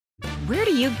Where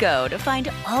do you go to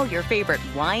find all your favorite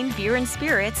wine, beer, and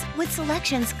spirits with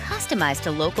selections customized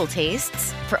to local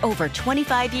tastes? For over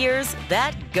 25 years,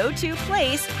 that go-to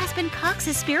place has been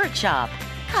Cox's Spirit Shop.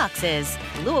 Cox's,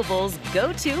 Louisville's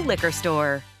go-to liquor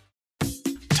store.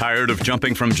 Tired of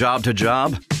jumping from job to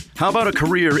job? How about a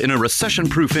career in a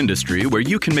recession-proof industry where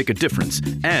you can make a difference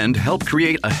and help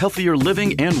create a healthier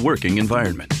living and working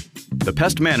environment? The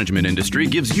pest management industry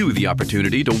gives you the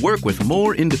opportunity to work with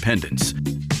more independence.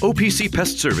 OPC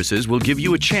Pest Services will give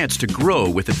you a chance to grow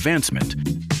with advancement.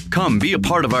 Come be a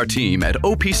part of our team at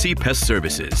OPC Pest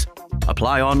Services.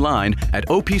 Apply online at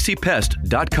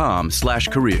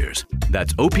opcpest.com/careers.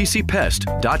 That's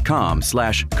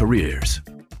opcpest.com/careers.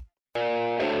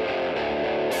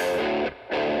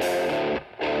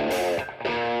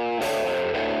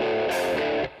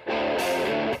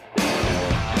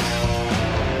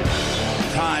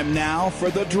 Time now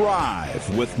for The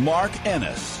Drive with Mark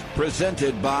Ennis,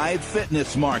 presented by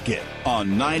Fitness Market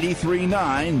on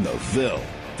 93.9 The Ville.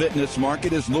 Fitness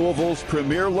Market is Louisville's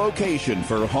premier location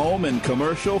for home and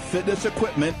commercial fitness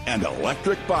equipment and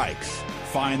electric bikes.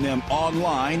 Find them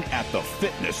online at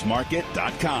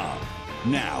thefitnessmarket.com.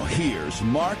 Now here's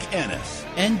Mark Ennis.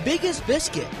 And Biggest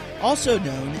Biscuit, also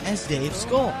known as Dave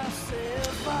Skull.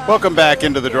 Welcome back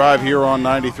into The Drive here on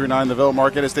 93.9 The Ville.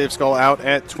 Mark Ennis, Dave Skull out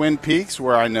at Twin Peaks,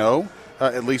 where I know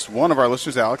at least one of our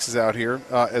listeners, Alex, is out here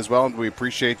as well. And we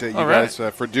appreciate you guys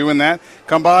for doing that.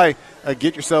 Come by,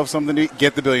 get yourself something to eat,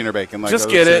 get the Billionaire Bacon. Just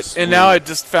get it. And now I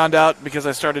just found out, because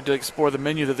I started to explore the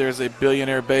menu, that there's a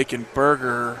Billionaire Bacon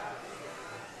burger.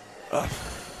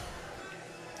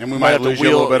 And we might lose you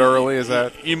a little bit early, is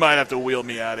that? You might have to wheel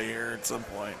me out of here at some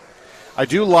point. I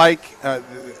do like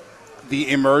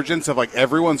the emergence of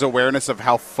everyone's awareness of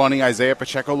how funny Isaiah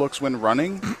Pacheco looks when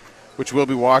running, which we'll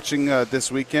be watching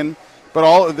this weekend. But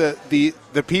all of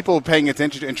the people paying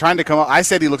attention to and trying to come up. I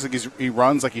said he looks like he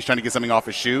runs like he's trying to get something off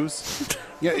his shoes.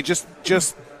 Yeah, it just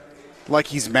like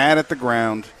he's mad at the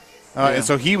ground. And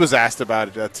so he was asked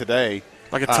about it today.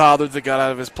 Like a toddler that got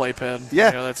out of his playpen.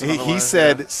 Yeah, he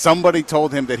said somebody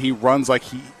told him that he runs like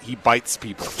he bites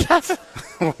people,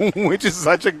 which is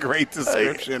such a great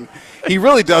description. He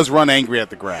really does run angry at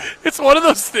the ground. It's one of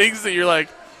those things that you're like,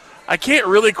 I can't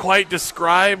really quite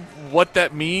describe what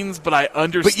that means, but I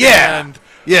understand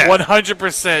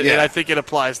 100%, and I think it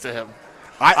applies to him.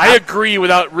 I agree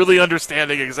without really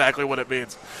understanding exactly what it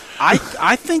means.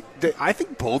 I think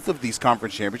both of these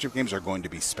conference championship games are going to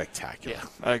be spectacular. Yeah,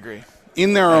 I agree.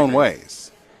 In their own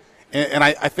ways. And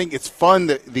I think it's fun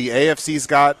that the AFC's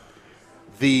got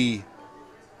the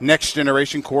next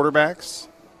generation quarterbacks,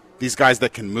 these guys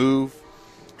that can move,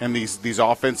 and these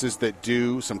offenses that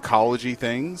do some college-y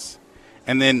things.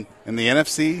 And then in the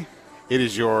NFC, it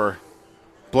is your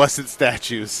blessed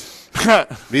statues.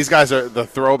 These guys are the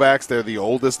throwbacks. They're the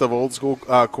oldest of old school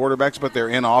quarterbacks, but they're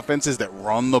in offenses that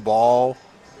run the ball,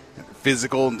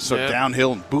 physical, and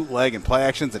downhill and bootleg and play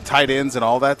actions and tight ends and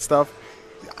all that stuff.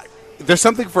 There's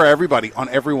something for everybody on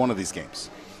every one of these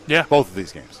games. Yeah. Both of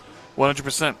these games.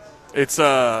 100%. It's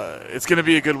going to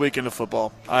be a good weekend of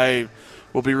football. I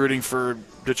will be rooting for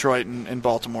Detroit and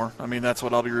Baltimore. I mean, that's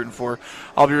what I'll be rooting for.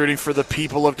 I'll be rooting for the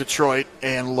people of Detroit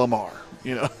and Lamar.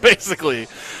 Basically,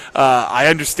 I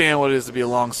understand what it is to be a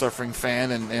long-suffering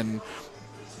fan, and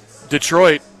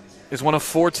Detroit is one of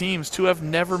 4 teams to have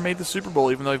never made the Super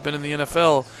Bowl, even though they've been in the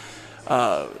NFL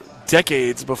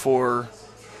decades before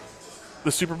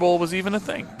the Super Bowl was even a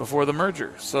thing, before the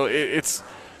merger. So it's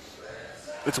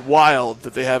wild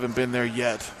that they haven't been there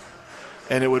yet,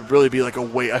 and it would really be like a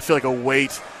weight. I feel like a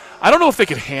weight. I don't know if they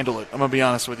could handle it. I'm gonna be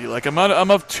honest with you. Like I'm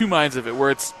of two minds of it,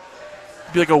 where it'd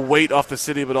be like a weight off the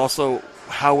city, but also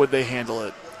how would they handle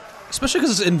it? Especially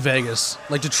because it's in Vegas.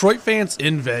 Like Detroit fans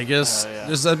in Vegas,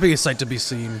 that'd be a sight to be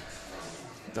seen.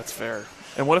 That's fair.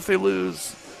 And what if they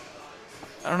lose?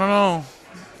 I don't know.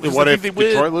 What if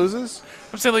Detroit loses?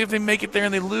 I'm saying, like, if they make it there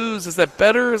and they lose, is that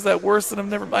better? Is that worse than them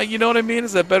never? You know what I mean?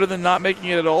 Is that better than not making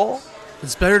it at all?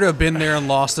 It's better to have been there and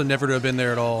lost than never to have been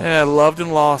there at all. Yeah, loved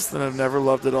and lost than have never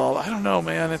loved at all. I don't know,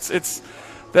 man. It's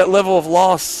that level of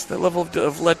loss, that level of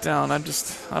letdown.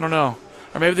 I don't know.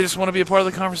 Or maybe they just want to be a part of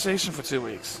the conversation for 2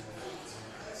 weeks.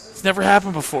 It's never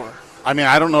happened before. I mean,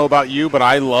 I don't know about you, but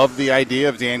I love the idea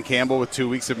of Dan Campbell with 2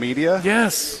 weeks of media.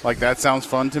 Yes. Like, that sounds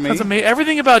fun to me. That's amazing.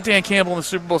 Everything about Dan Campbell in the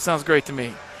Super Bowl sounds great to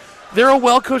me. They're a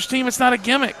well-coached team. It's not a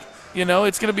gimmick.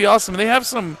 It's going to be awesome. They have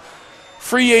some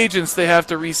free agents they have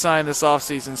to re-sign this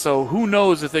offseason, so who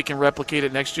knows if they can replicate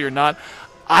it next year or not.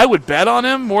 I would bet on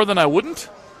him more than I wouldn't,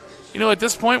 at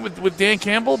this point with Dan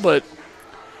Campbell, but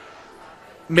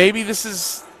maybe this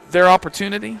is their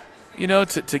opportunity,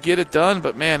 to get it done.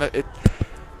 But, man,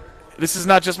 this is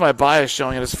not just my bias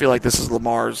showing. I just feel like this is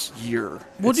Lamar's year.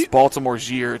 It's Baltimore's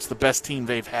year. It's the best team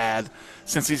they've had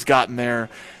since he's gotten there,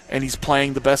 and he's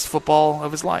playing the best football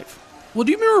of his life. Well,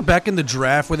 do you remember back in the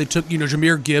draft where they took,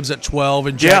 Jahmyr Gibbs at 12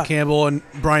 and Jack Campbell and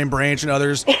Brian Branch and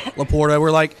others, Laporta,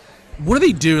 were like, what are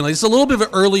they doing? Like, it's a little bit of an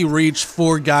early reach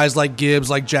for guys like Gibbs,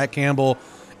 like Jack Campbell,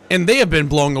 and they have been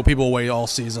blowing people away all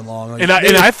season long. Like,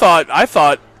 I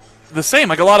thought the same.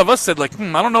 Like, a lot of us said, like,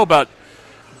 I don't know about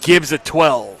Gibbs at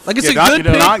 12. Like, it's a good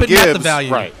pick, but Gibbs, not the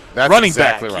value. Right. That's running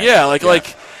exactly back. Right. Yeah,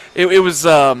 like it was.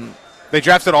 They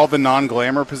drafted all the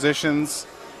non-glamour positions.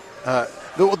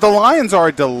 The Lions are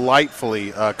a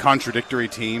delightfully contradictory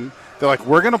team. They're like,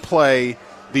 we're going to play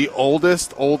the old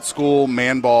school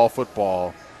man ball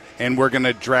football, and we're going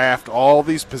to draft all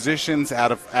these positions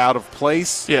out of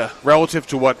place relative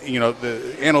to what the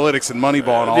analytics and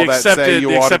Moneyball and all that say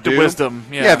you ought to do. Wisdom.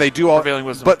 Yeah, they do all prevailing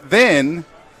wisdom. But then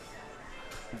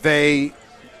they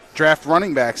draft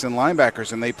running backs and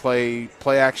linebackers, and they play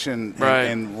action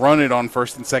and run it on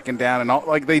first and second down and all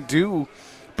like they do,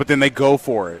 but then they go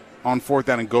for it on fourth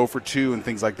down and go for 2 and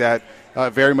things like that.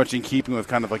 Very much in keeping with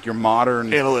kind of like your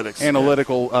modern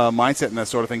analytical mindset and that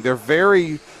sort of thing. They're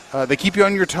very they keep you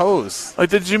on your toes.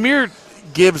 Like the Jahmyr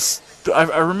Gibbs,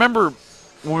 I remember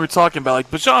when we were talking about,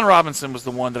 like, Bijan Robinson was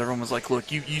the one that everyone was like,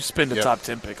 look, you spend a top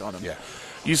 10 pick on him. Yeah.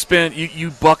 You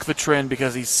buck the trend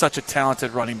because he's such a talented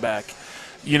running back.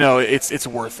 It's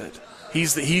worth it.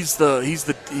 He's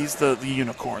the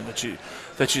unicorn that you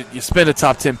spend a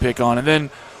top 10 pick on, and then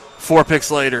 4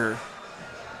 picks later,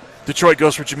 Detroit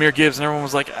goes for Jahmyr Gibbs, and everyone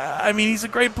was like, he's a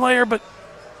great player, but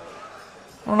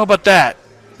I don't know about that.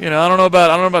 I don't know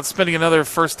about spending another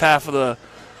first half of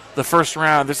the first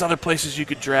round. There's other places you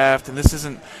could draft, and this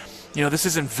isn't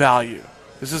value.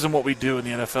 This isn't what we do in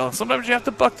the NFL. And sometimes you have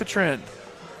to buck the trend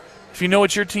if you know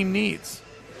what your team needs.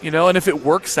 And if it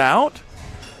works out,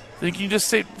 then you can just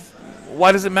say,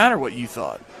 why does it matter what you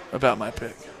thought about my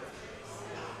pick?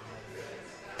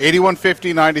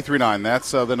 8150-939.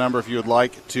 That's the number if you would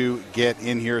like to get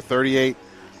in here.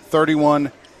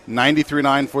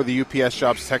 3831-939 for the UPS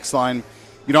Shops text line.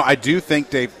 I do think,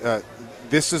 Dave,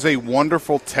 this is a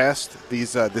wonderful test,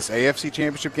 this AFC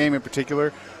Championship game in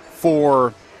particular,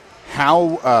 for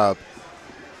how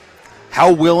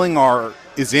willing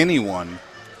is anyone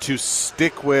to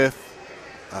stick with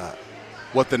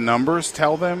what the numbers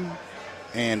tell them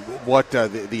and what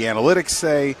the analytics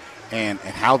say and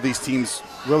how these teams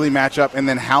really match up, and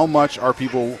then how much are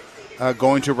people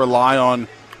going to rely on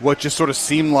what just sort of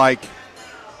seem like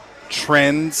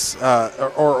trends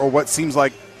or what seems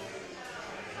like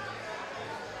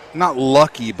not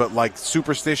lucky but like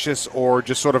superstitious or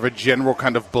just sort of a general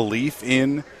kind of belief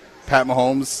in Pat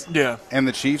Mahomes and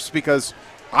the Chiefs, because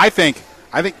I think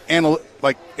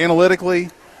analytically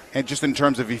and just in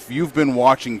terms of if you've been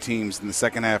watching teams in the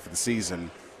second half of the season,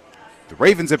 the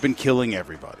Ravens have been killing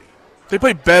everybody. They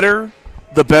play better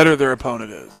the better their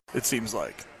opponent is, it seems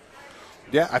like.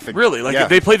 Yeah, I think. Really,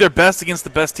 they play their best against the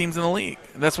best teams in the league,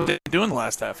 and that's what they've been doing the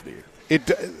last half of the year.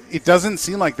 It doesn't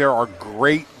seem like there are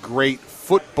great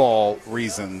football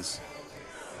reasons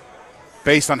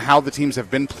based on how the teams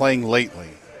have been playing lately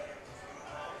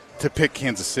to pick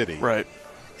Kansas City. Right.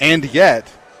 And yet,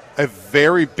 a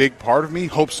very big part of me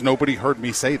hopes nobody heard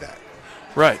me say that.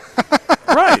 Right.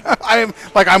 Right.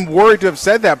 I'm worried to have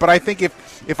said that, but I think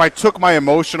if I took my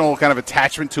emotional kind of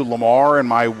attachment to Lamar and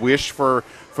my wish for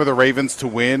the Ravens to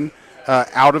win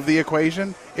out of the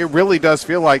equation, it really does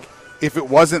feel like if it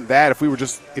wasn't that,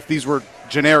 if these were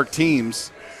generic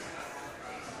teams,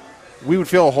 we would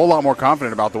feel a whole lot more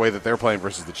confident about the way that they're playing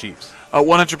versus the Chiefs.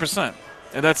 100%.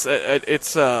 And that's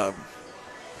it's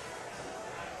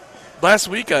last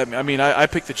week. I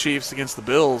picked the Chiefs against the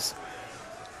Bills,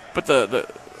 but the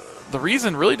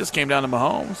reason really just came down to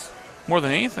Mahomes more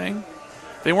than anything.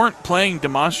 They weren't playing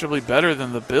demonstrably better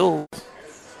than the Bills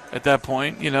at that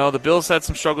point. The Bills had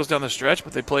some struggles down the stretch,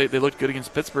 but they looked good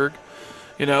against Pittsburgh,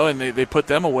 and they put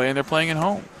them away, and they're playing at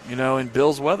home, in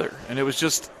Bills weather. And it was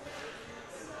just,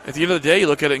 at the end of the day, you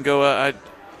look at it and go,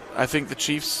 I think the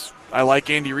Chiefs, I like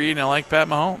Andy Reid and I like Pat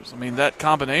Mahomes. That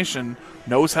combination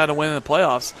knows how to win in the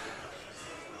playoffs.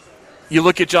 You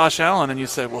look at Josh Allen and you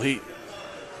say, well, he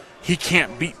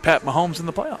can't beat Pat Mahomes in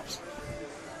the playoffs.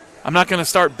 I'm not going to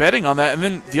start betting on that. And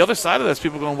then the other side of that is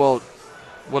people going, well,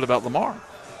 what about Lamar?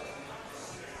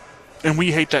 And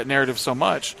we hate that narrative so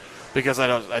much because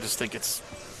I just think it's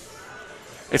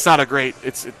not a great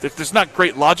there's not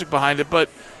great logic behind it. But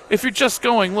if you're just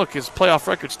going, look, his playoff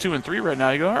record's 2-3 right now,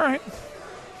 you go, all right.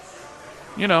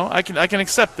 I can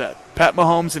accept that. Pat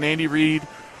Mahomes and Andy Reid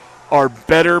are a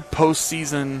better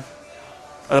postseason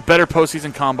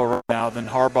combo right now than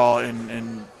Harbaugh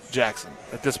and Jackson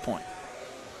at this point.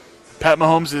 Pat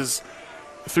Mahomes is,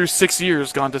 through 6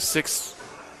 years, gone to 6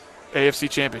 AFC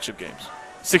championship games.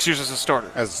 6 years as a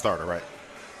starter. As a starter, right.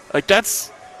 Like,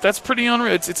 that's pretty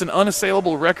unreal. It's an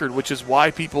unassailable record, which is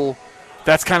why people –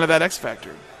 that's kind of that X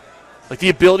factor. Like, the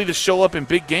ability to show up in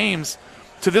big games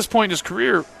to this point in his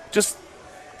career, just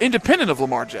independent of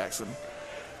Lamar Jackson,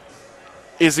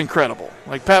 is incredible.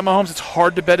 Like, Pat Mahomes, it's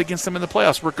hard to bet against him in the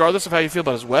playoffs, regardless of how you feel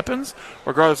about his weapons,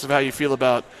 regardless of how you feel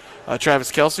about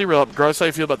Travis Kelce, regardless of how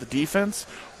you feel about the defense,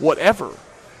 whatever.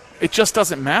 It just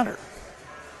doesn't matter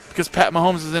because Pat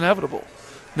Mahomes is inevitable.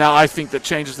 Now, I think that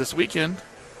changes this weekend.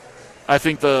 I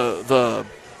think the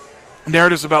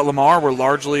narratives about Lamar were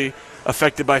largely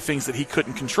affected by things that he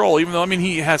couldn't control, even though, I mean,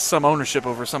 he has some ownership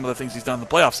over some of the things he's done in the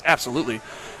playoffs, absolutely.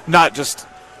 Not just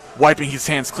wiping his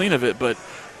hands clean of it, but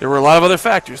there were a lot of other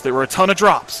factors. There were a ton of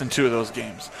drops in 2 of those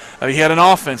games. He had an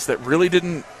offense that really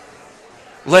didn't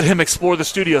let him explore the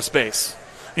studio space.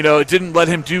 You know, it didn't let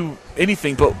him do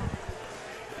anything, but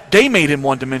they made him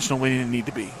one-dimensional when he didn't need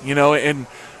to be. You know, and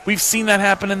we've seen that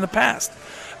happen in the past.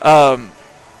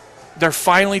 They're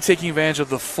finally taking advantage of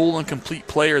the full and complete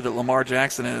player that Lamar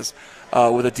Jackson is,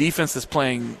 with a defense that's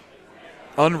playing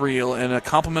unreal and a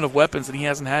complement of weapons that he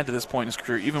hasn't had to this point in his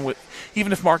career,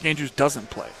 even if Mark Andrews doesn't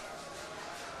play.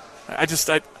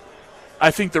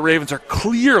 I think the Ravens are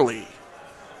clearly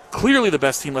the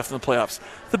best team left in the playoffs.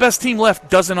 The best team left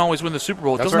doesn't always win the Super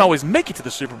Bowl. It doesn't always make it to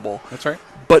the Super Bowl. That's right.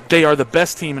 But they are the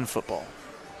best team in football.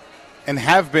 And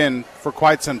have been for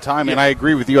quite some time. Yeah. And I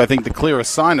agree with you. I think the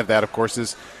clearest sign of that, of course,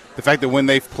 is the fact that when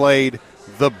they've played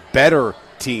the better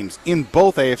teams in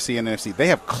both AFC and NFC, they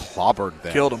have clobbered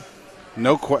them. Killed them.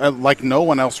 Like no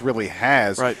one else really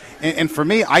has. Right. And for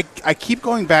me, I keep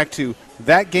going back to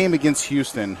that game against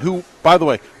Houston, who, by the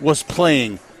way, was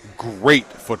playing great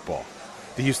football.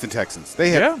 The Houston Texans. They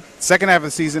had second half of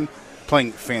the season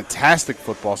playing fantastic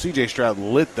football. C.J. Stroud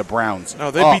lit the Browns. No,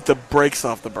 they beat the brakes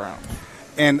off the Browns.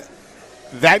 And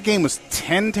that game was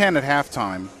 10-10 at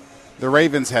halftime. The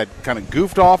Ravens had kind of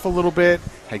goofed off a little bit,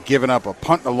 had given up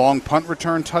a long punt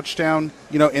return touchdown,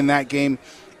 in that game.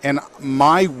 And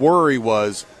my worry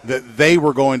was that they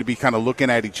were going to be kind of looking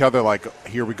at each other like,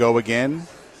 here we go again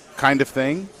kind of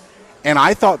thing. And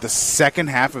I thought the second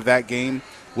half of that game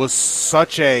was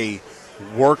such a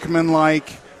workmanlike,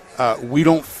 we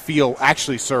don't feel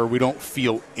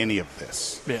any of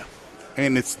this. Yeah.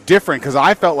 And it's different because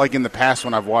I felt like in the past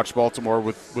when I've watched Baltimore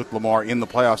with Lamar in the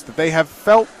playoffs that they have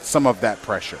felt some of that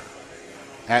pressure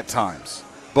at times.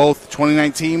 Both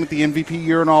 2019 with the MVP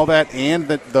year and all that,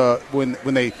 and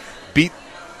when they beat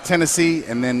Tennessee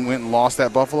and then went and lost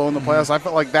at Buffalo in the playoffs, I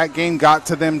felt like that game got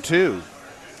to them too.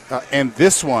 And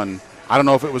this one, I don't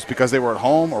know if it was because they were at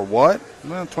home or what.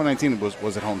 Well, 2019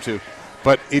 was at home too.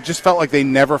 But it just felt like they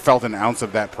never felt an ounce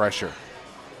of that pressure.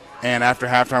 And after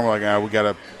halftime, we're like, we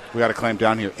got to clamp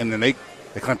down here. And then they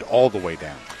clamped all the way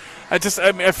down. I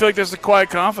feel like there's a quiet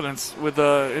confidence with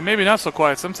and maybe not so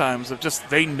quiet sometimes, of just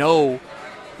they know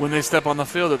when they step on the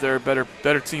field that they're a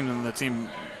better team than the team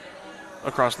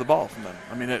across the ball from them.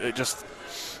 I mean, it just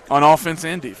on offense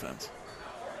and defense.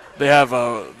 They have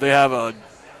a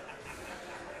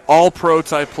all-pro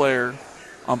type player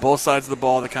on both sides of the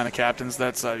ball that kind of captains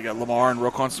that side. You got Lamar and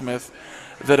Roquan Smith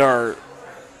that are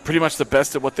pretty much the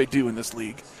best at what they do in this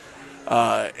league.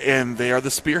 And they are the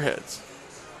spearheads.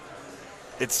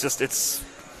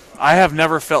 I have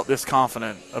never felt this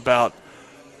confident about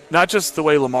not just the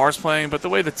way Lamar's playing, but the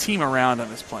way the team around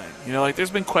him is playing. Like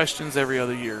there's been questions every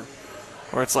other year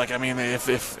where it's like, I mean,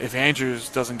 if Andrews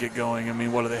doesn't get going, I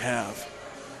mean, what do they have?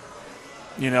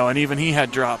 And even he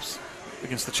had drops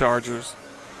against the Chargers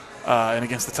and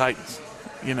against the Titans,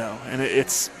 and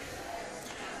it's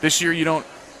this year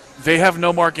they have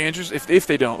no Mark Andrews. If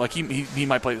they don't, like he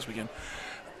might play this weekend.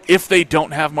 If they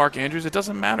don't have Mark Andrews, it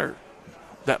doesn't matter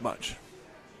that much.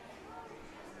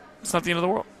 It's not the end of the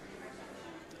world.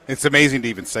 It's amazing to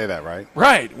even say that, right?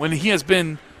 Right. When he has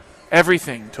been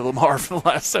everything to Lamar for the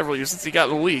last several years, since he got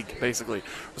in the league, basically,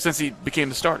 since he became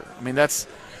the starter. I mean, that's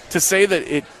to say that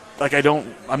it. Like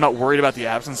I'm not worried about the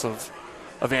absence of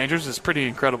Andrews is pretty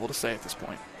incredible to say at this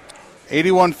point.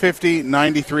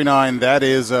 8150-93.9. That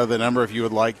is the number if you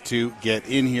would like to get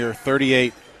in here.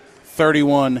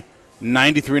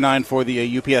 3831-93.9 for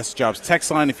the UPS Jobs text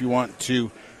line. If you want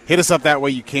to hit us up that way,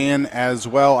 you can as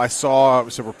well. I saw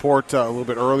a report a little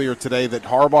bit earlier today that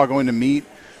Harbaugh going to meet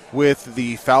with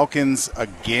the Falcons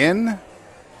again,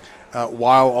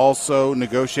 while also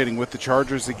negotiating with the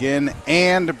Chargers again.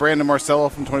 And Brandon Marcello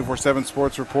from 24/7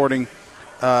 Sports reporting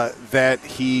that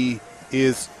he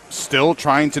is still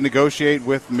trying to negotiate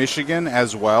with Michigan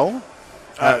as well.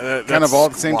 kind of all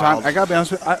at the same wild. time. I got to be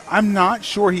honest with you, I'm not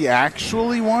sure he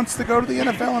actually wants to go to the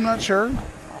NFL. I'm not sure.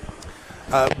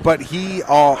 But he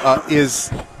is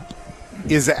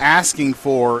asking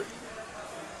for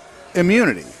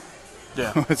immunity.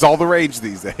 Yeah. It's all the rage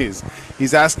these days.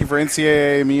 He's asking for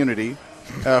NCAA immunity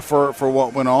for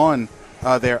what went on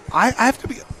there. I have to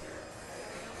be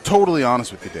totally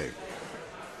honest with you, Dave.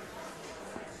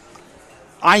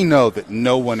 I know that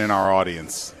no one in our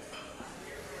audience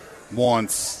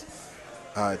wants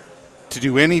to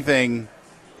do anything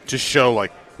to show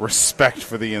like respect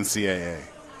for the NCAA.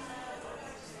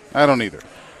 I don't either.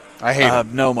 I hate it.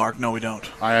 No, Mark. No, we don't.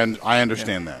 I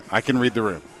understand that. I can read the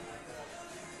room.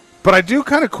 But I do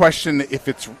kind of question if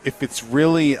it's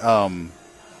really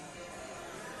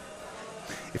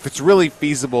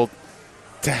feasible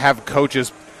to have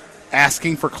coaches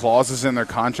asking for clauses in their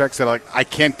contracts that are like, I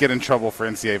can't get in trouble for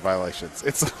NCAA violations.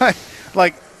 It's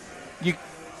like you.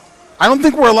 I don't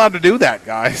think we're allowed to do that,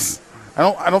 guys.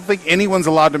 I don't think anyone's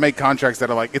allowed to make contracts that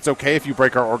are like, it's okay if you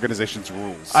break our organization's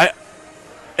rules. I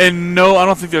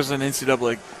don't think there's an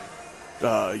NCAA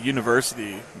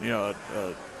university,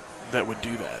 that would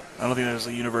do that. I don't think there's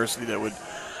a university that would,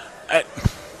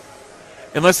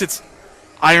 unless it's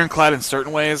ironclad in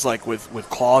certain ways, like with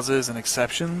clauses and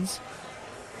exceptions.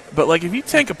 But like if you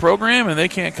tank a program and they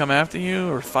can't come after you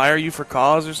or fire you for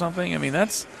cause or something, I mean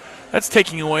that's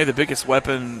taking away the biggest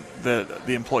weapon that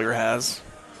the employer has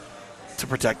to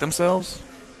protect themselves.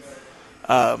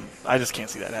 I just can't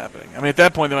see that happening. I mean, at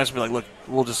that point, they might just be like, look,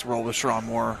 we'll just roll with Sherrone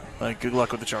Moore. Like, good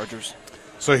luck with the Chargers.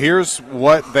 So here's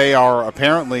what they are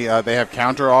apparently they have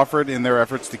counter-offered in their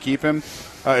efforts to keep him.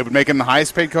 It would make him the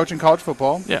highest-paid coach in college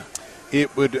football. Yeah.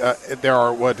 It would. There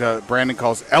are what Brandon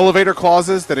calls elevator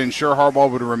clauses that ensure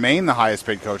Harbaugh would remain the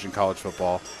highest-paid coach in college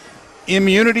football.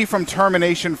 Immunity from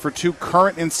termination for 2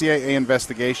 current NCAA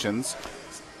investigations.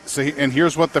 So, and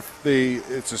here's what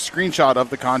it's a screenshot of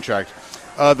the contract.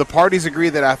 The parties agree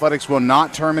that athletics will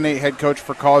not terminate head coach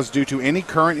for cause due to any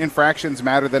current infractions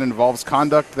matter that involves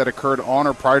conduct that occurred on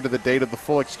or prior to the date of the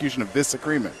full execution of this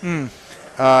agreement.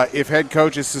 If head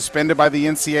coach is suspended by the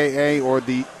NCAA or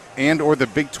the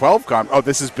Big 12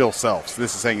 this is Bill Self. So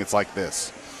this is saying it's like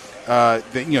this.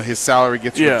 His salary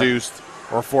gets reduced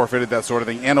or forfeited, that sort of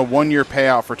thing, and a 1-year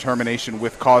payout for termination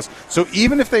with cause. So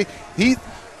even if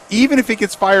he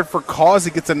gets fired for cause,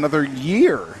 he gets another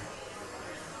year.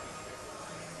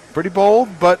 Pretty bold,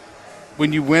 but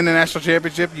when you win a national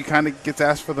championship, you kind of gets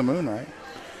asked for the moon, right?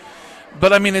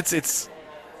 But I mean, it's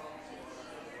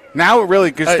now it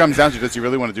really just comes down to, does he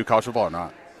really want to do college football or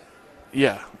not?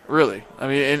 Yeah, really. I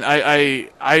mean, and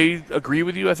I agree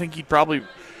with you. I think he'd probably.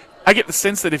 I get the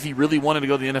sense that if he really wanted to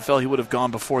go to the NFL, he would have gone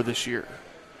before this year.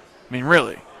 I mean,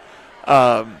 really.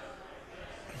 But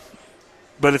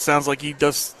it sounds like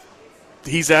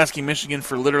he's asking Michigan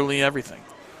for literally everything.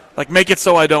 Like, make it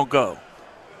so I don't go.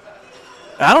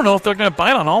 I don't know if they're going to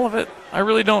bite on all of it. I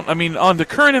really don't. I mean, on the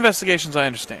current investigations, I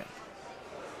understand.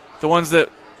 The ones that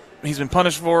he's been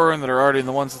punished for and that are already, and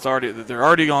the ones that they're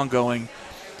already ongoing,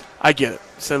 I get it.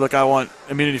 Say, look, I want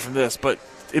immunity from this, but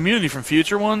immunity from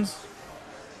future ones,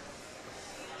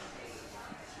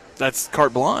 that's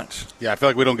carte blanche. Yeah, I feel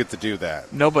like we don't get to do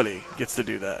that. Nobody gets to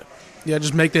do that. Yeah,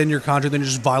 just make that in your contract, then you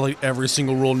just violate every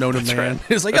single rule known to man. Right.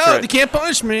 It's like, That's right. They can't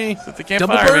punish me. They can't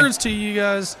Double fire me. birds to you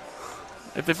guys.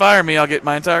 If they fire me, I'll get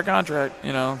my entire contract.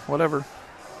 Whatever.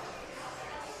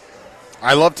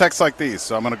 I love texts like these,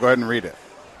 so I'm going to go ahead and read it.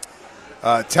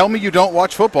 Tell me you don't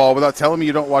watch football without telling me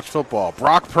you don't watch football.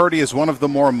 Brock Purdy is one of the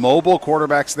more mobile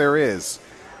quarterbacks there is.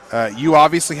 You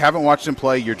obviously haven't watched him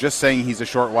play. You're just saying he's a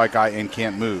short white guy and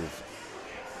can't move.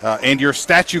 And your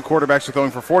statue quarterbacks are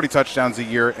throwing for 40 touchdowns a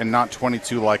year and not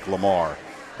 22 like Lamar.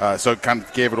 So it kind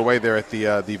of gave it away there at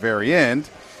the very end.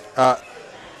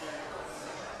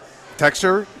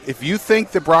 Texter, if you think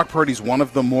that Brock Purdy's one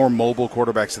of the more mobile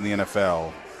quarterbacks in the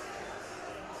NFL,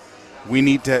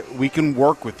 we can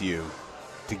work with you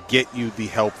to get you the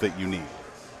help that you need.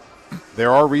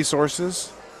 There are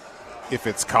resources. If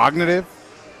it's cognitive,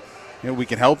 we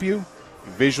can help you.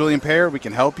 Visually impaired, we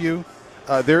can help you.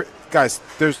 Can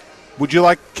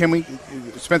we,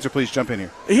 Spencer, please jump in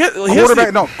here.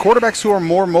 Quarterbacks who are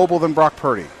more mobile than Brock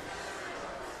Purdy.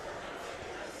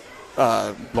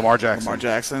 Lamar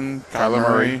Jackson, Kyler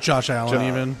Murray, Josh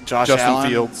Allen, Justin Allen,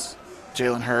 Fields,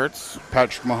 Jalen Hurts,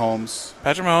 Patrick Mahomes.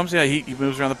 Yeah, he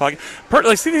moves around the pocket.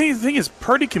 The thing is,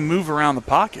 Purdy can move around the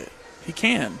pocket. He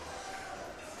can.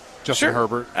 Justin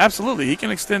Herbert, absolutely. He can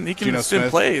extend. He can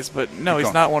extend plays, but no,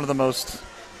 he's not one of the most.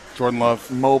 Jordan Love,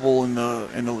 mobile in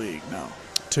the league. No.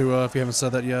 Tua, if you haven't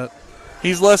said that yet,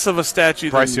 he's less of a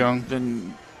statue Bryce Young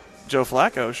than Joe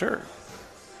Flacco. Sure.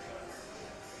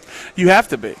 You have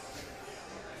to be.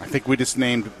 I think we just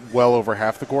named well over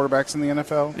half the quarterbacks in the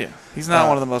NFL. Yeah, he's not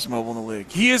one of the most mobile in the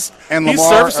league. He is, and he's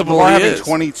Lamar, serviceable. Lamar he having is.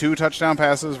 22 touchdown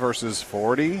passes versus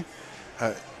 40.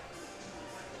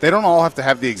 They don't all have to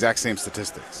have the exact same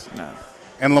statistics. No.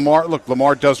 And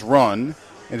Lamar does run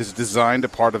and is designed a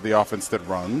part of the offense that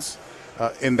runs,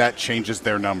 and that changes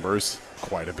their numbers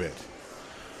quite a bit.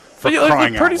 But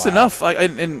Purdy's enough.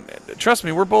 And trust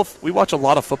me, we watch a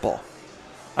lot of football.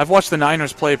 I've watched the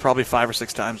Niners play probably 5 or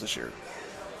 6 times this year.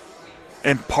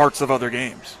 And parts of other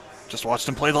games. Just watched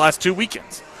him play the last 2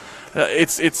 weekends.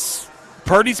 It's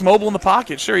Purdy's mobile in the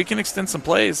pocket. Sure, he can extend some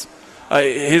plays.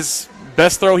 His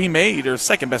best throw he made, or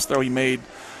second best throw he made,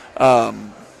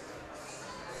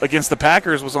 against the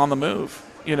Packers was on the move.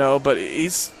 But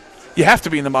you have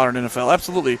to be in the modern NFL.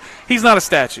 Absolutely, he's not a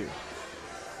statue.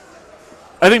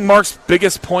 I think Mark's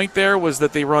biggest point there was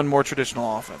that they run more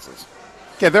traditional offenses.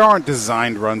 Yeah, there aren't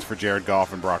designed runs for Jared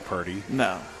Goff and Brock Purdy.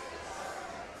 No.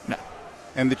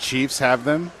 And the Chiefs have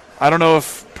them. I don't know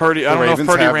if Purdy. Ran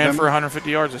them. for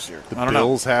 150 yards this year. The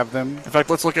Bills have them. In fact,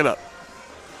 let's look it up.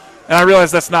 And I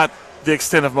realize that's not the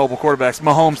extent of mobile quarterbacks.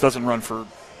 Mahomes doesn't run for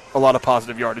a lot of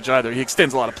positive yardage either. He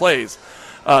extends a lot of plays.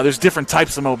 There's different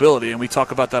types of mobility, and we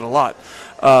talk about that a lot.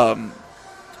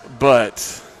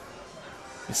 But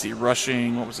let's see,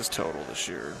 rushing. What was his total this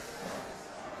year?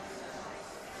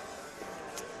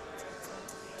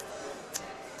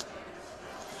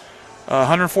 Uh,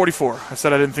 144. I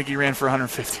said I didn't think he ran for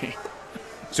 150.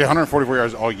 So 144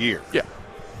 yards all year. Yeah.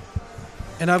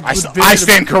 And I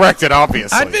stand corrected,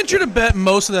 obviously. I'd venture to bet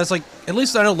most of that's at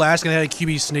least I know last game they had a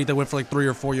QB sneak that went for 3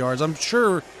 or 4 yards. I'm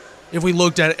sure if we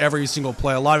looked at every single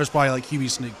play, a lot of it's probably QB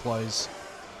sneak plays.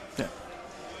 Yeah.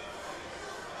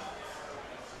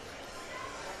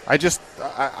 I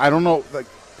don't know.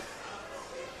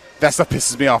 That stuff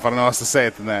pisses me off. I don't know how else to say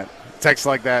it than that. Text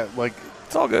like that,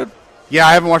 it's all good. Yeah,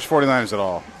 I haven't watched 49ers at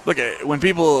all. Look, when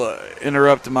people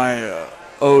interrupt my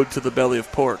ode to the belly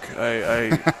of pork,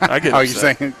 I get it. Oh, you're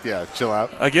saying, yeah, chill out.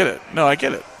 I get it. No, I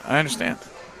get it. I understand.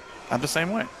 I'm the same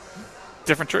way.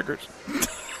 Different triggers.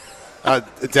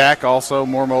 Dak also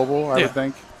more mobile, I would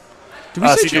think. Did we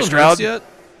say CJ Jalen Stroud Hurts yet?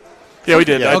 Yeah, we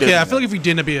did. Yeah, Okay, I feel like if we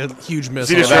didn't, it'd be a huge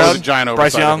miss. CJ That Stroud, was a giant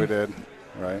Bryce oversight Young. if we did.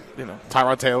 Right.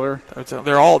 Tyrod Taylor.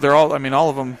 They're all. I mean, all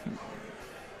of them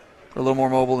are a little more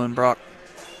mobile than Brock.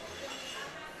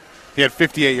 He had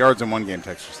 58 yards in one game,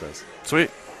 Texture says.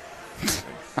 Sweet.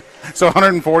 So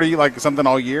 140, something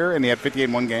all year, and he had 58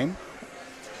 in one game?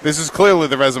 This is clearly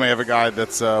the resume of a guy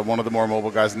that's one of the more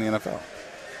mobile guys in the NFL.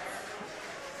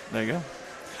 There you go.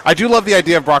 I do love the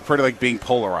idea of Brock Purdy being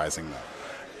polarizing, though.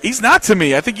 He's not to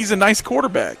me. I think he's a nice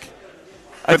quarterback.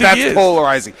 But that's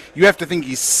polarizing. You have to think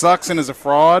he sucks and is a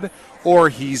fraud, or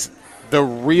he's the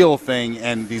real thing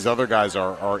and these other guys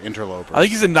are interlopers. I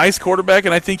think he's a nice quarterback,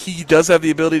 and I think he does have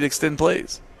the ability to extend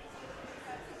plays.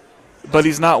 But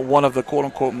he's not one of the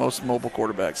quote-unquote most mobile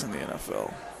quarterbacks in the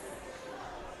NFL.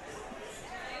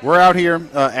 We're out here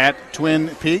at Twin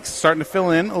Peaks, starting to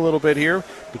fill in a little bit here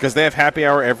because they have happy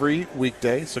hour every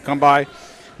weekday. So come by.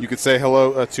 You can say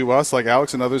hello to us like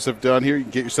Alex and others have done here. You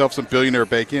can get yourself some Billionaire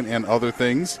Bacon and other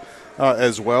things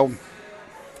as well.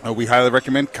 We highly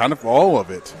recommend kind of all of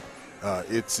it.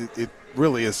 It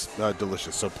really is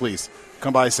delicious. So please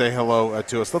come by, say hello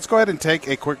to us. Let's go ahead and take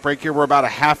a quick break here. We're about a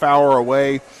half hour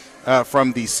away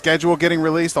from the schedule getting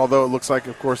released, although it looks like,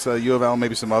 of course, U of L,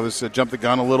 maybe some others jumped the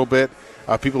gun a little bit.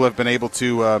 People have been able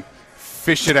to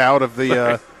fish it out of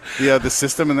the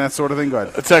system and that sort of thing. Go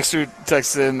ahead. A texter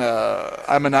texts in,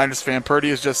 I'm a Niners fan. Purdy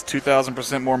is just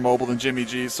 2,000% more mobile than Jimmy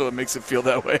G, so it makes it feel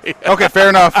that way. Okay, fair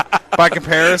enough. By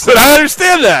comparison. But I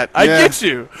understand that. I get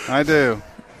you. I do.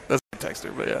 That's a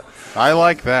texter, but yeah. I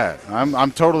like that.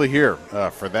 I'm totally here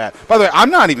for that. By the way, I'm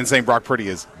not even saying Brock Purdy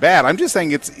is bad. I'm just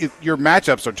saying your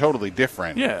matchups are totally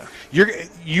different. Yeah.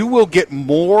 You will get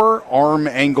more arm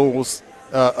angles,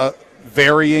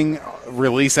 varying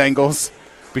release angles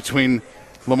between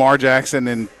Lamar Jackson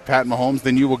and Pat Mahomes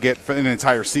than you will get for an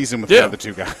entire season with the other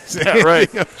two guys. Yeah, right.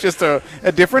 Just a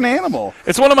different animal.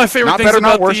 It's one of my favorite things better,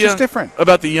 about not worse, just different.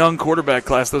 About the young quarterback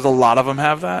class. There's a lot of them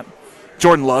have that.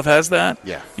 Jordan Love has that.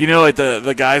 Yeah. Like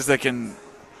the guys that can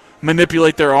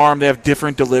manipulate their arm, they have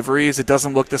different deliveries. It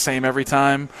doesn't look the same every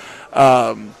time.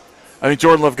 Jordan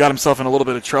Love got himself in a little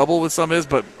bit of trouble with some of his,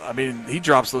 but, he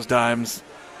drops those dimes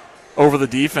over the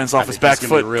defense off his back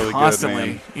foot really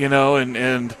constantly, good,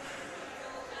 and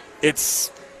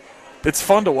it's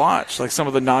fun to watch, like some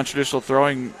of the non-traditional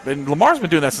throwing. And Lamar's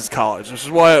been doing that since college, which is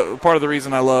why part of the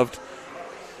reason I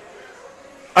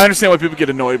understand why people get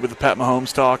annoyed with the Pat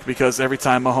Mahomes talk, because every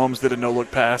time Mahomes did a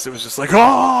no-look pass, it was just like,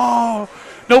 oh!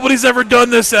 nobody's ever done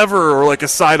this ever, or like a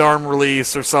sidearm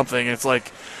release or something. It's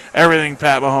like everything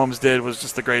Pat Mahomes did was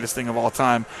just the greatest thing of all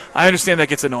time. I understand that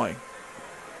gets annoying.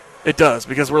 It does,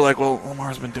 because we're like, well,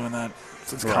 Lamar's been doing that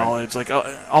since college. Like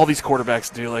all these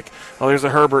quarterbacks do. Like, oh, there's a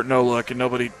Herbert no look, and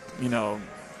nobody,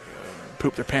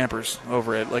 poop their Pampers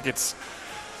over it. Like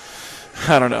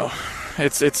I don't know.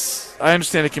 It's. I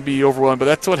understand it can be overwhelming, but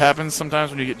that's what happens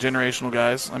sometimes when you get generational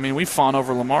guys. I mean, we fawn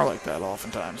over Lamar like that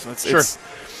oftentimes.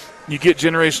 You get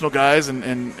generational guys,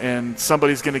 and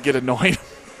somebody's going to get annoyed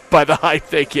by the hype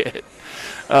they get.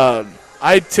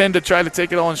 I tend to try to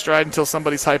take it all in stride until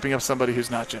somebody's hyping up somebody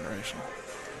who's not generational.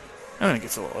 I think it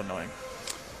gets a little annoying.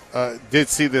 Did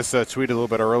see this tweet a little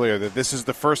bit earlier that this is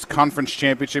the first conference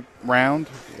championship round,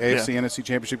 AFC NFC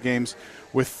championship games,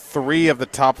 with 3 of the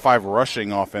top 5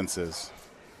 rushing offenses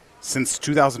since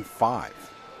 2005.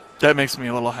 That makes me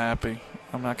a little happy.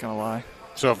 I'm not going to lie.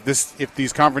 So if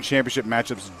these conference championship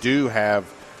matchups do have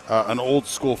an old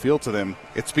school feel to them,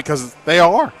 it's because they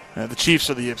are. Yeah, the Chiefs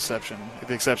are the exception.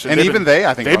 And I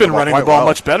think they've been running the ball well.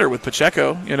 much better with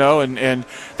Pacheco, and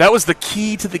that was the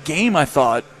key to the game, I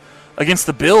thought, against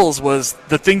the Bills, was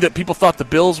the thing that people thought the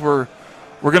Bills were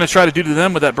going to try to do to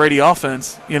them with that Brady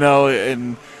offense,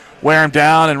 and wear them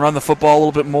down and run the football a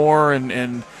little bit more,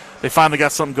 and they finally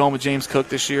got something going with James Cook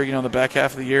this year, in the back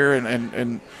half of the year,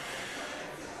 and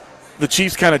the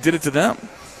Chiefs kind of did it to them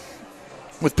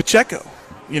with Pacheco,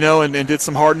 and did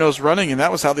some hard-nosed running, and that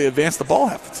was how they advanced the ball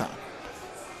half the time.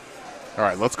 All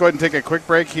right, let's go ahead and take a quick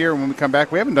break here. When we come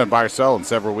back, we haven't done buy or sell in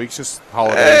several weeks, just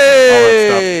holidays and all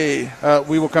that stuff.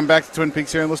 We will come back to Twin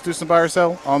Peaks here, and let's do some buy or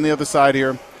sell on the other side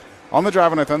here on the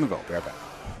Drive on Thunderville. Be right back.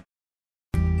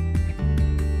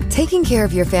 Taking care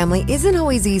of your family isn't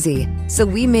always easy, so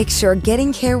we make sure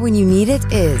getting care when you need it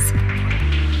is.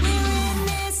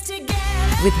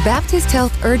 With Baptist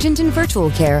Health Urgent and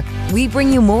Virtual Care, we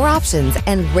bring you more options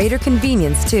and greater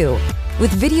convenience, too.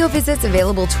 With video visits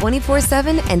available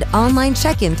 24/7 and online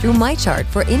check-in through MyChart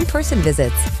for in-person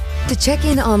visits. To check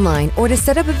in online or to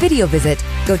set up a video visit,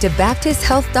 go to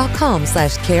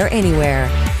baptisthealth.com/careanywhere.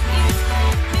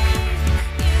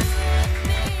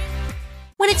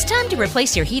 When it's time to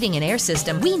replace your heating and air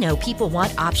system, we know people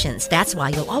want options. That's why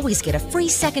you'll always get a free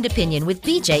second opinion with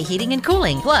BJ Heating and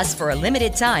Cooling. Plus, for a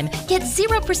limited time, get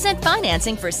 0%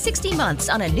 financing for 60 months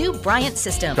on a new Bryant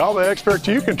system. Call the experts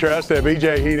you can trust at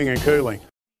BJ Heating and Cooling.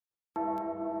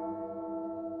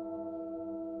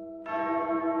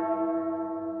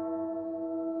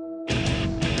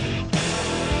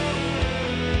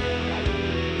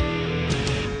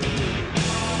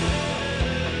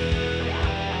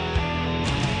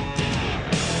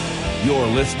 You're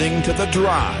listening to The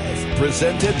Drive,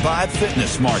 presented by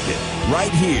Fitness Market,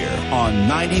 right here on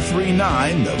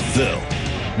 93.9 The Ville.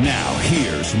 Now,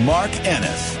 here's Mark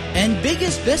Ennis. And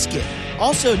Biggest Biscuit,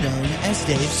 also known as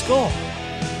Dave Skull.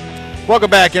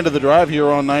 Welcome back into The Drive here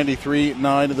on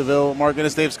 93.9 The Ville. Mark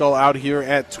Ennis, Dave Skull out here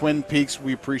at Twin Peaks.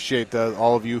 We appreciate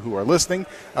all of you who are listening,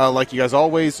 like you guys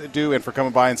always do, and for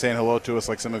coming by and saying hello to us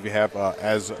like some of you have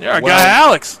as well. Yeah, our guy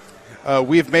Alex.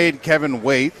 We've made Kevin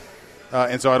wait.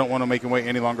 And so I don't want to make him wait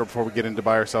any longer before we get into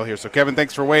buy or sell here. So, Kevin,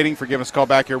 thanks for waiting, for giving us a call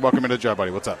back here. Welcome into the job,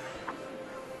 buddy. What's up?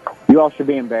 You all should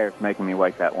be embarrassed making me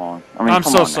wait that long. I'm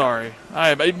so sorry.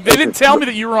 They didn't tell me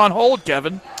that you were on hold,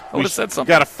 Kevin. I would have said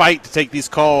something. We've got to fight to take these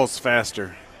calls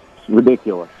faster. It's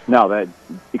ridiculous. No,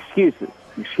 excuses.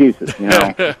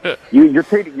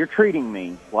 You're treating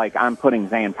me like I'm putting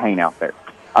Zan Payne out there.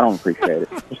 I don't appreciate it.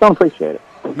 Just don't appreciate it.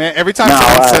 Man, every time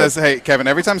someone says, hey, Kevin,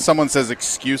 every time someone says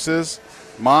excuses,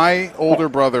 my older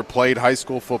brother played high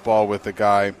school football with a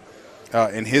guy,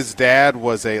 and his dad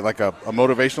was a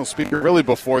motivational speaker, really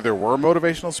before there were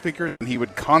motivational speakers, and he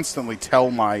would constantly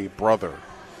tell my brother,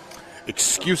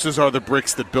 excuses are the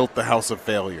bricks that built the house of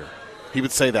failure. He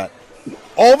would say that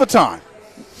all the time.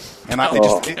 And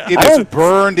it is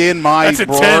burned in my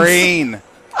brain.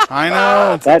 I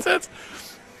know.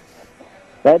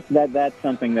 That's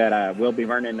something that will be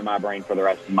burned into my brain for the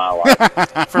rest of my life.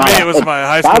 For me, it was my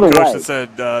high school coach that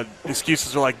said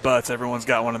excuses are like butts. Everyone's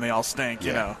got one and they all stink,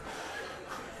 you know.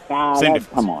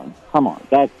 Come on.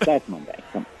 That's Monday.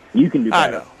 Come on. You can do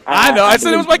better. I know. I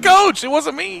said it was my coach. It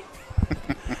wasn't me.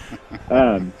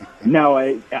 No,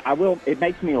 I will. It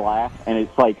makes me laugh, and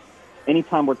it's like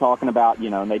anytime we're talking about,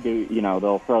 and they do,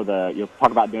 they'll throw you'll talk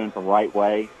about doing it the right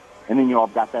way, and then you all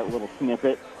got that little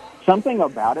snippet. Something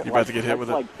about it, you're about to get hit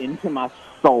with it. Into my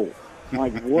soul.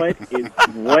 Like, what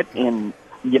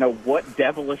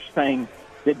devilish thing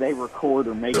did they record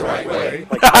or make? The right way.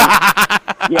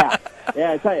 Yeah.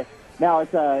 I tell you, Now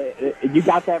it's you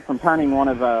got that from turning one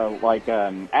of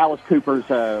Alice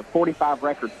Cooper's 45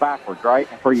 records backwards, right?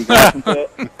 Before you go listen to it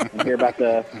and hear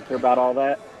about all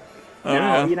that.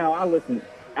 Now, you know, I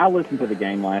listened to the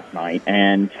game last night,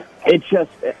 and it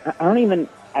just I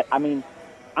mean,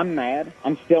 I'm mad.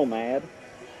 I'm still mad,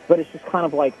 but it's just kind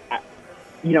of like,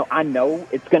 you know, I know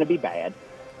it's going to be bad,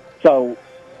 so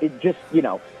it just, you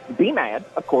know, be mad,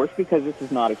 of course, because this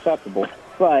is not acceptable,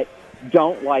 but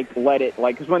don't let it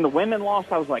because when the women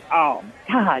lost, I was like, oh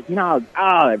God, you know,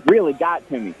 it really got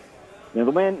to me. You know,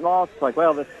 the women lost, it's like,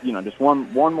 well, this, you know, just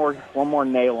one more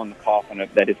nail in the coffin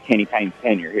that is Kenny Payne's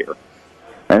tenure here.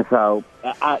 And so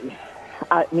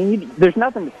I mean, there's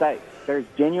nothing to say. There's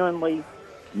genuinely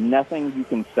nothing you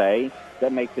can say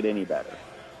that makes it any better,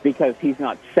 because he's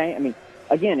not saying. I mean,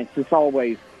 again, it's just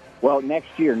always, well,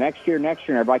 next year, and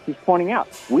everybody keeps pointing out,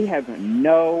 we have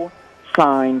no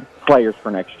signed players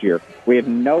for next year. We have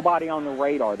nobody on the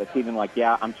radar that's even like,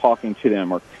 yeah, I'm talking to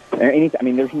them or anything. I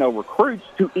mean, there's no recruits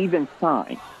to even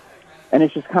sign. And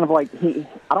it's just kind of like, I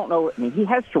don't know. I mean, he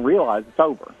has to realize it's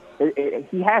over.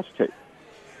 He has to.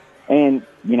 And,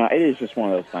 you know, it is just one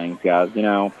of those things, guys. You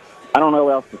know, I don't know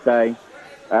what else to say.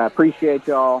 I appreciate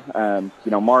y'all.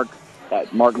 You know, Mark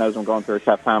knows I'm going through a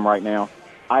tough time right now.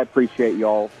 I appreciate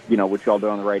y'all, you know, what y'all do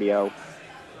on the radio.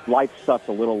 Life sucks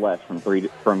a little less from 3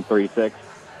 to 6.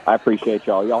 I appreciate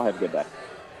y'all. Y'all have a good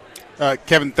day.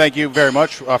 Kevin, thank you very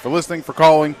much for listening, for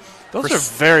calling. Those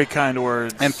are very kind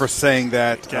words. And for saying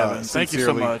that, Kevin. Thank you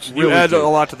so much. Really you add a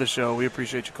lot to the show. We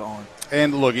appreciate you calling.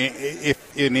 And look,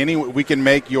 if in any way we can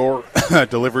make your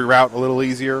delivery route a little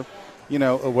easier, you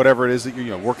know, whatever it is that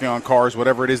you're working on cars,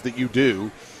 whatever it is that you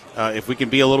do, if we can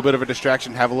be a little bit of a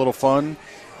distraction, have a little fun,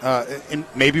 and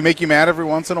maybe make you mad every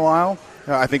once in a while,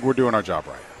 I think we're doing our job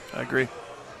right. I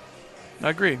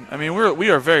agree. I mean, we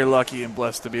are very lucky and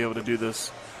blessed to be able to do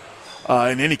this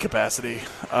in any capacity.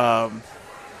 And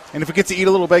if we get to eat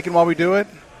a little bacon while we do it,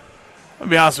 I'll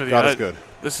be honest with you, God is good.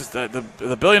 This is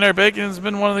the Billionaire Bacon has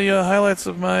been one of the highlights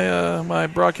of my my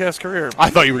broadcast career. I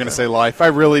thought you were going to say life. I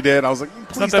really did. I was like,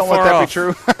 please don't let that be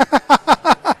true.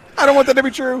 I don't want that to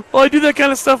be true. Well, I do that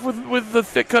kind of stuff with the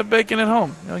thick cut bacon at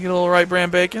home. You know, I get a little Wright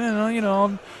Brand bacon, and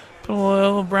I'll put a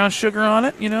little brown sugar on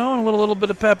it, and a little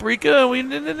bit of paprika.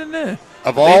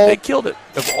 They killed it.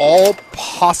 Of all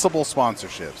possible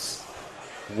sponsorships,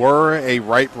 were a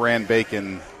Wright Brand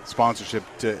Bacon sponsorship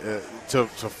to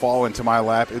fall into my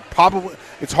lap,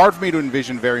 it's hard for me to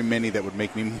envision very many that would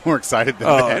make me more excited than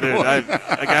that.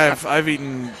 Dude, I've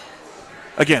eaten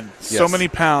so many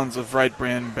pounds of Wright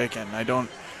Brand bacon.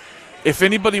 If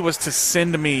anybody was to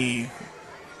send me,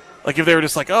 like if they were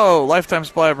just like, oh, lifetime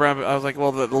supply of brand, I was like,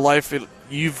 well,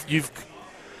 you've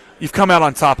come out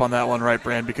on top on that one, Wright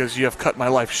Brand, because you have cut my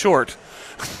life short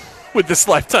with this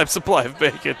lifetime supply of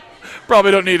bacon.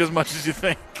 Probably don't need as much as you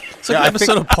think. It's like an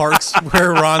episode of Parks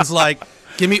where Ron's like,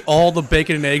 give me all the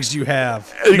bacon and eggs you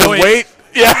have. Wait.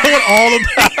 Yeah. I want all the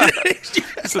bacon and eggs you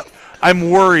have. So, I'm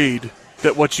worried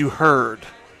that what you heard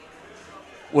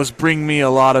was bring me a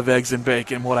lot of eggs and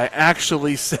bacon. What I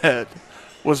actually said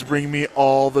was bring me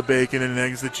all the bacon and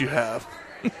eggs that you have.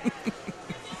 Want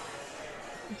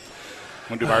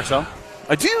to do by ourselves?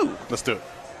 I do. Let's do it.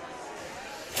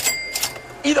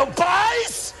 Either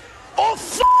buys or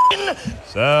f***ing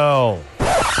sell.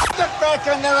 Get back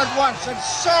in there at once and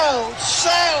sell.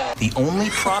 The only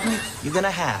problem you're going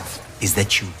to have is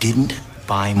that you didn't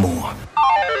buy more.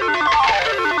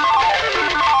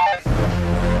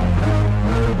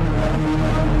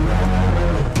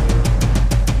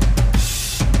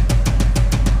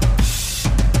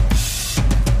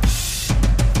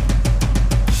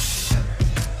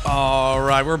 All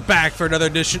right, we're back for another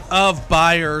edition of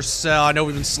Buy or Sell. I know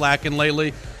we've been slacking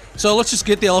lately, so let's just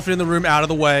get the elephant in the room out of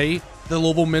the way. The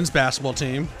Louisville men's basketball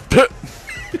team.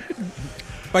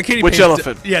 Which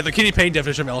elephant? The Kenny Payne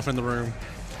definition of elephant in the room,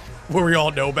 where we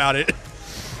all know about it.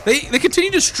 They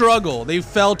continue to struggle. They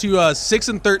fell to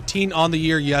 6-13 on the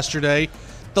year yesterday.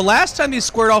 The last time they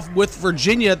squared off with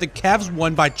Virginia, the Cavs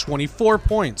won by 24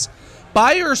 points.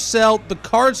 Buy or sell, the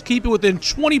Cards keep it within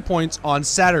 20 points on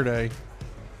Saturday.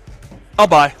 I'll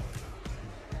buy.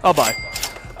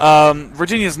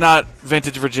 Virginia's not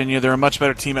vintage Virginia. They're a much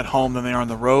better team at home than they are on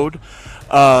the road.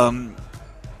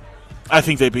 I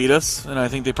think they beat us, and I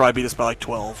think they probably beat us by like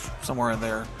 12, somewhere in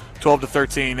there,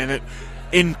 12-13. And it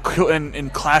in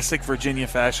classic Virginia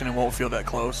fashion, it won't feel that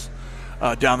close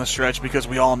down the stretch, because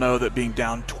we all know that being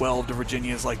down 12 to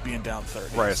Virginia is like being down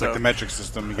 30. Right, it's like the metric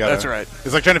system. That's right.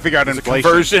 It's like trying to figure out inflation.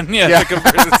 Conversion, yeah. It's a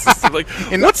conversion system. Like,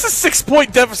 what's the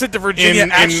 6-point deficit to Virginia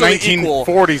actually equal? In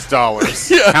 1940s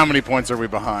dollars, how many points are we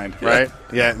behind, right?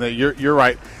 Yeah, no, you're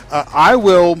right. I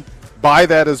will buy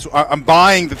that as I'm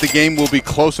buying that the game will be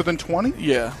closer than 20.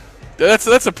 Yeah.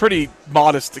 That's a pretty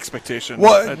modest expectation.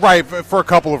 Well, right, for a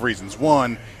couple of reasons.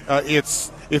 One,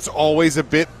 it's always a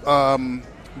bit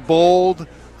bold,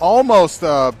 almost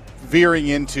veering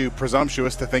into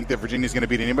presumptuous to think that Virginia's going to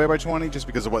beat anybody by 20 just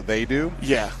because of what they do.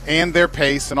 Yeah. And their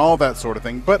pace and all that sort of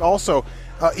thing. But also,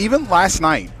 even last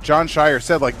night, John Shire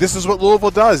said, like, this is what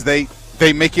Louisville does. They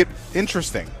make it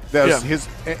interesting. That's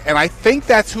and I think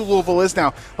that's who Louisville is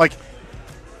now. Like,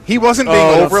 he wasn't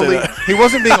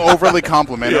being overly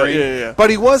complimentary, yeah. but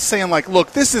he was saying, like,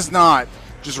 look, this is not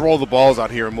just roll the balls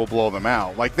out here and we'll blow them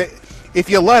out. Like, if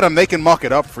you let them, they can muck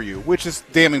it up for you, which is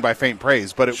damning by faint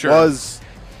praise. But it was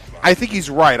 – I think he's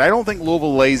right. I don't think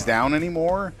Louisville lays down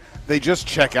anymore. They just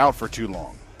check out for too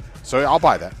long. So I'll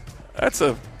buy that. That's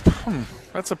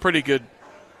a pretty good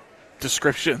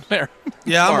description there.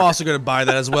 Yeah, I'm also going to buy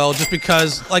that as well, just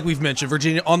because, like we've mentioned,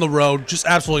 Virginia on the road, just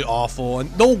absolutely awful.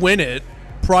 And they'll win it,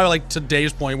 probably like to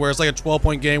Dave's point, where it's like a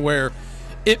 12-point game where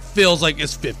it feels like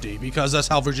it's 50, because that's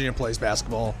how Virginia plays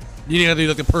basketball. You need to do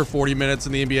like the per 40 minutes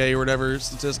in the NBA or whatever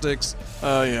statistics.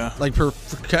 Oh, yeah. Like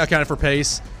kind of for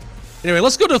pace. Anyway,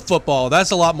 let's go to football. That's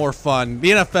a lot more fun.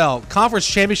 The NFL Conference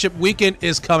Championship weekend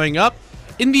is coming up.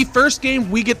 In the first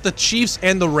game, we get the Chiefs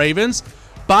and the Ravens.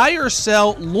 Buy or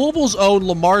sell, Louisville's own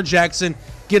Lamar Jackson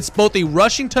gets both a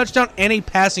rushing touchdown and a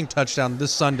passing touchdown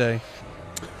this Sunday.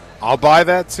 I'll buy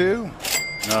that too.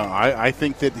 No, I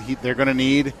think that they're going to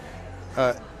need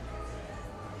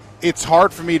it's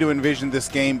hard for me to envision this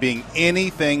game being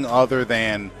anything other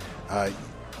than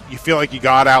you feel like you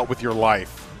got out with your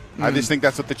life. I just think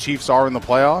that's what the Chiefs are in the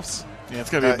playoffs. Yeah, it's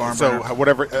going to be a barn burner. So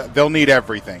whatever, they'll need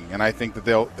everything, and I think that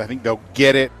they'll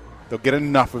get it. They'll get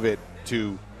enough of it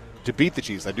to beat the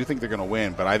Chiefs. I do think they're going to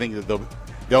win, but I think that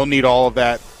they'll need all of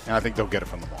that, and I think they'll get it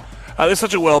from Lamar. They're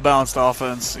such a well-balanced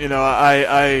offense. You know,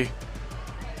 I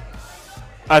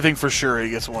think for sure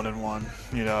he gets 1-1.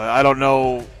 You know, I don't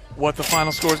know what the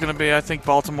final score is going to be. I think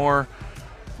Baltimore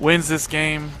wins this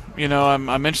game. You know, I'm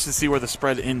interested to see where the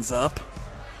spread ends up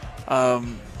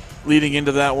leading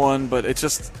into that one, but it's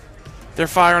just they're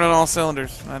firing on all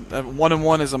cylinders.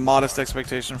 1-1 is a modest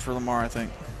expectation for Lamar, I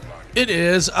think. It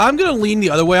is. I'm going to lean the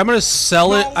other way. I'm going to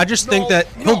sell it. I just think that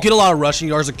he'll get a lot of rushing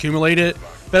yards accumulated,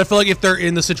 but I feel like if they're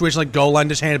in the situation like goal line,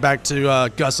 just hand it back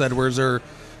to Gus Edwards or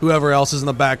whoever else is in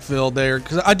the backfield there,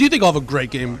 because I do think I'll have a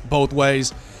great game both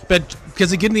ways. But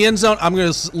because he get in the end zone, I'm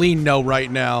going to lean no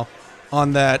right now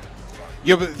on that.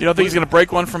 Yeah, but you don't think he's going to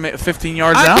break one from 15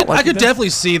 yards out? I could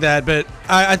definitely see that, but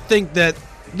I think that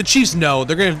the Chiefs know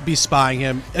they're going to be spying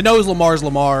him. I know Lamar's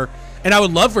Lamar, and I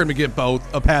would love for him to get both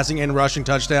a passing and rushing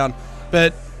touchdown,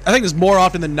 but I think it's more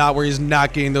often than not where he's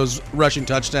not getting those rushing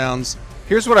touchdowns.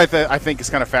 Here's what I think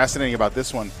is kind of fascinating about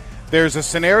this one. There's a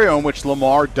scenario in which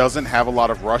Lamar doesn't have a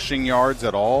lot of rushing yards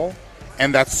at all,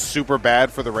 and that's super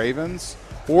bad for the Ravens.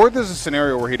 Or there's a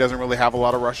scenario where he doesn't really have a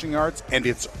lot of rushing yards, and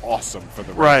it's awesome for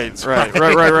the Ravens.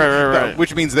 Right.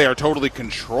 Which means they are totally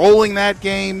controlling that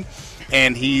game,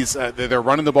 and they're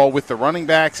running the ball with the running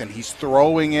backs, and he's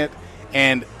throwing it,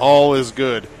 and all is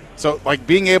good. So, like,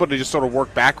 being able to just sort of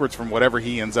work backwards from whatever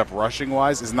he ends up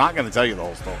rushing-wise is not going to tell you the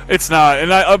whole story. It's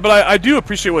not, but I do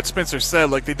appreciate what Spencer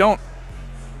said. Like, they don't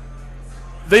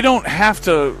have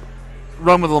to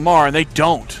run with Lamar, and they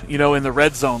don't, in the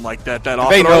red zone like that often.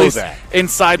 They know that.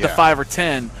 Inside the 5 or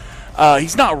 10.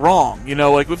 He's not wrong,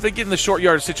 like if they get in the short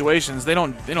yard situations, they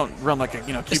don't run like a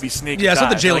QB sneak. Yeah, it's not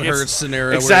the Jalen Hurts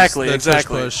scenario. Exactly.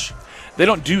 Push. They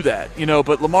don't do that,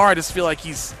 but Lamar, I just feel like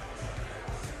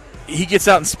he gets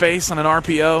out in space on an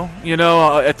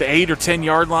RPO, at the 8 or 10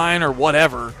 yard line or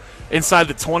whatever, inside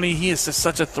the 20. He is just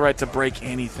such a threat to break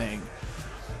anything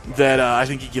that I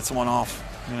think he gets one off,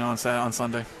 on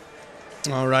Sunday.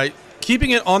 All right.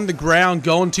 Keeping it on the ground,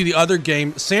 going to the other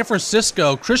game, San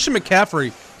Francisco, Christian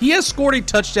McCaffrey, he has scored a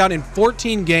touchdown in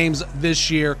 14 games this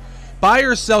year. Buy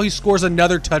or sell, he scores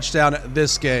another touchdown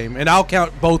this game, and I'll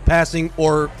count both passing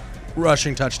or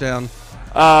rushing touchdown.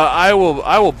 I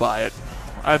will buy it.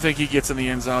 I think he gets in the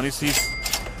end zone.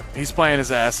 He's playing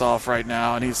his ass off right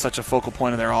now, and he's such a focal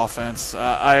point of their offense.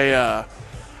 I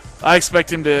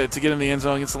expect him to get in the end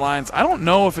zone against the Lions. I don't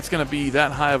know if it's going to be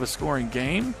that high of a scoring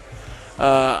game.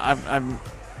 I'm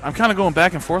kind of going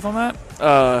back and forth on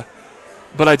that,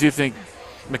 but I do think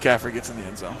McCaffrey gets in the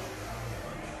end zone.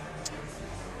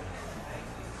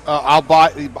 I'll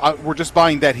buy. We're just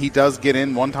buying that he does get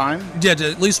in one time. Yeah,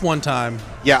 at least one time.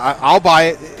 Yeah, I'll buy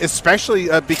it, especially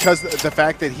because the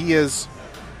fact that he is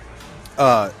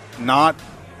not.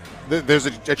 There's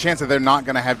a chance that they're not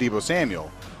going to have Deebo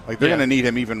Samuel. Like they're going to need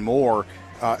him even more.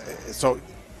 So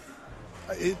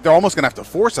they're almost going to have to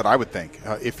force it, I would think,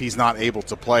 if he's not able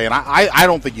to play. And I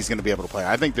don't think he's going to be able to play.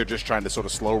 I think they're just trying to sort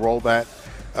of slow roll that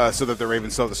so that the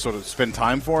Ravens sort of spend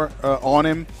time on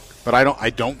him. But I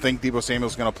don't think Deebo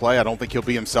Samuel's going to play. I don't think he'll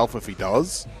be himself if he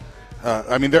does.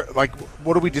 I mean, they're like,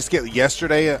 what did we just get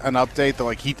yesterday? An update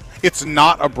that it's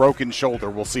not a broken shoulder.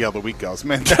 We'll see how the week goes,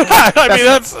 man.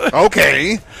 That's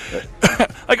okay.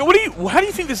 Like, how do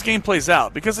you think this game plays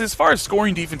out? Because as far as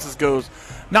scoring defenses goes,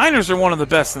 Niners are one of the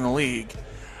best in the league,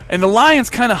 and the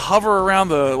Lions kind of hover around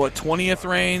the 20th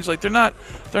range. Like they're not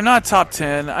top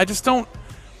 10. I just don't.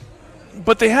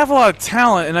 But they have a lot of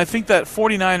talent, and I think that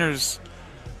 49ers.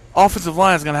 Offensive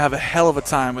line is going to have a hell of a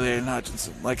time with Aiden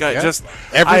Hutchinson.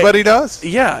 Everybody does.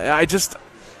 Yeah,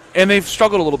 and they've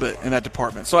struggled a little bit in that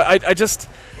department. So I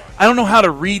don't know how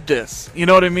to read this. You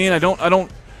know what I mean? I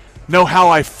don't know how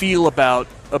I feel about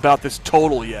this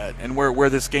total yet, and where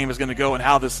this game is going to go, and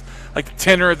how this the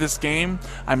tenor of this game.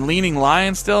 I'm leaning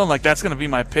Lions still, and that's going to be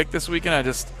my pick this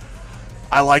weekend.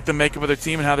 I like the makeup of their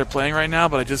team and how they're playing right now,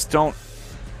 but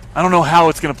I don't know how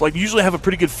it's going to play. Usually I have a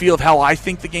pretty good feel of how I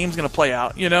think the game's going to play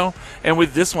out, And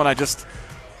with this one, I just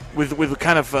with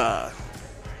kind of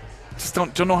just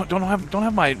don't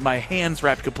have my hands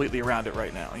wrapped completely around it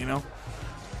right now,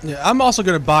 Yeah, I'm also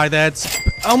going to buy that.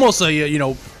 Almost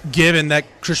a given that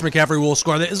Christian McCaffrey will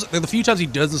score. The few times he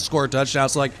doesn't score a touchdown,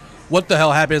 it's like, what the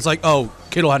hell happened? It's like, oh,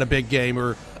 Kittle had a big game,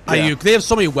 or Ayuk. Yeah. They have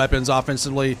so many weapons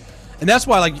offensively, and that's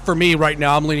why, for me right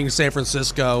now, I'm leaning San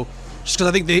Francisco. Just because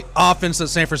I think the offense that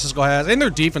San Francisco has, and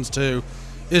their defense too,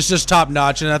 is just top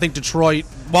notch. And I think Detroit,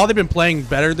 while they've been playing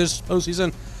better this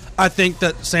postseason, I think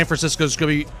that San Francisco is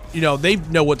going to be, they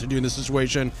know what to do in this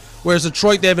situation. Whereas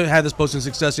Detroit, they haven't had this postseason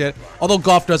success yet. Although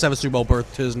Goff does have a Super Bowl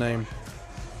berth to his name.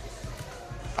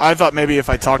 I thought maybe if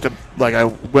I talked I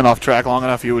went off track long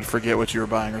enough, you would forget what you were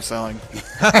buying or selling.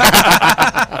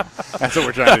 That's what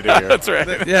we're trying to do here. That's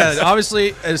right. Yeah,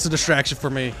 obviously it's a distraction for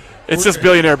me. It's just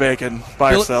billionaire bacon.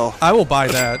 Buy or sell. I will buy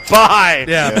that. Buy!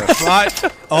 Yeah, buy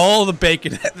all the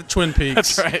bacon at the Twin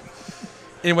Peaks. That's right.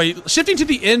 Anyway, shifting to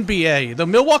the NBA, the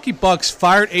Milwaukee Bucks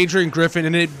fired Adrian Griffin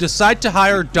and they decide to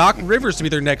hire Doc Rivers to be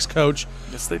their next coach.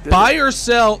 Yes, they did. Buy or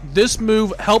sell, this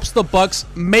move helps the Bucks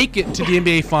make it to the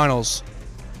NBA Finals.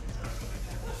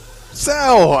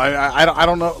 Sell. I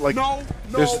don't know.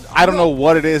 I don't know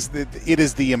what it is. It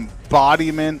is the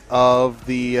embodiment of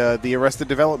the Arrested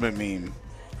Development meme.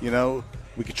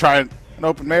 We could try an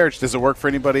open marriage. Does it work for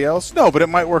anybody else? No, but it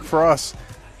might work for us.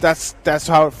 That's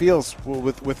how it feels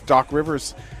with Doc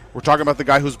Rivers. We're talking about the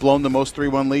guy who's blown the most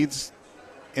 3-1 leads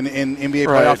in NBA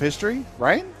playoff history,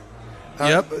 right?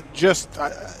 Yep.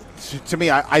 To me,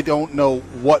 I don't know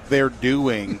what they're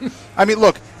doing. I mean,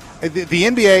 look, the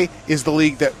NBA is the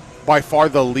league that by far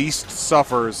the least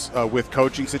suffers with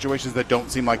coaching situations that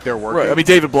don't seem like they're working. Right. I mean,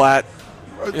 David Blatt.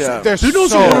 Yeah. Who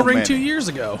knows who won a ring 2 years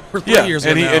ago or 3 years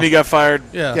ago? And he got fired.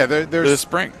 Yeah. There's this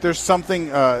spring. There's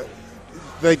something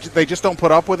they just don't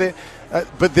put up with it.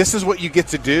 But this is what you get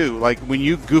to do. Like when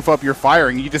you goof up your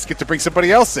firing, you just get to bring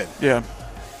somebody else in. Yeah.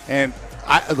 And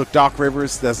look, Doc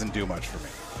Rivers doesn't do much for me.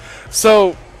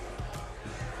 So,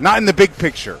 not in the big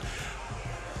picture.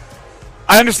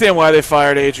 I understand why they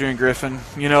fired Adrian Griffin.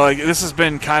 This has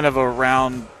been kind of a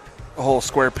round whole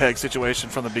square peg situation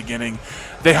from the beginning.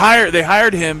 They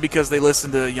hired him because they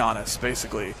listened to Giannis,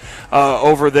 basically.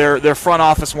 Over their front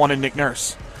office wanted Nick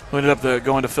Nurse, who ended up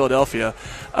going to Philadelphia.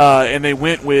 And they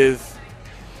went with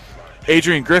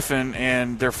Adrian Griffin,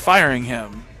 and they're firing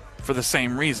him for the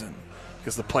same reason.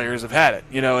 Because the players have had it,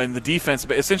 and the defense.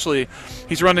 But essentially,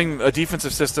 he's running a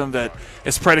defensive system that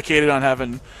is predicated on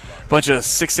having a bunch of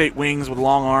 6'8" wings with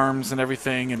long arms and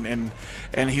everything,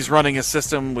 and he's running a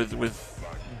system with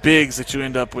bigs that you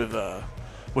end up with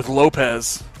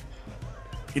Lopez,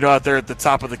 out there at the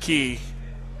top of the key,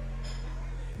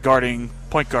 guarding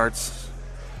point guards,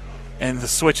 and the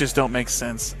switches don't make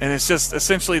sense, and it's just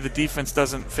essentially the defense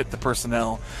doesn't fit the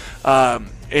personnel,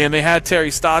 and they had Terry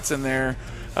Stotts in there.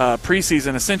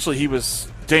 Preseason, essentially, he was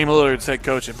Dame Lillard's head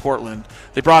coach in Portland.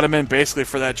 They brought him in basically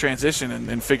for that transition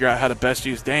and figure out how to best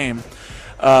use Dame.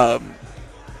 And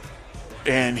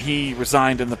he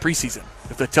resigned in the preseason,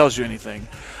 if that tells you anything.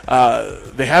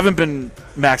 They haven't been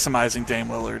maximizing Dame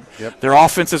Lillard. Yep. Their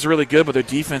offense is really good, but their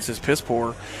defense is piss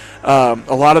poor. A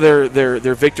lot of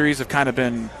their victories have kind of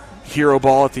been hero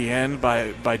ball at the end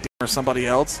by Dame or somebody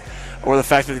else, or the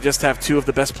fact that they just have two of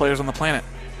the best players on the planet.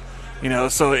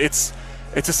 So it's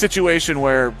a situation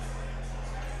where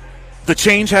the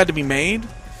change had to be made.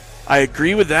 I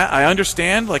agree with that. I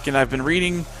understand. And I've been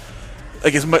reading,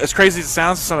 as crazy as it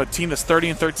sounds, it's on a team that's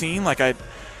 30-13.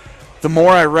 The more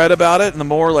I read about it, and the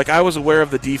more I was aware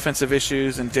of the defensive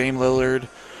issues and Dame Lillard.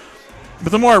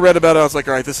 But the more I read about it, I was like,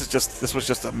 all right, this was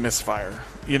just a misfire,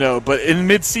 But in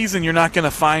mid-season, you're not going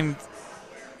to find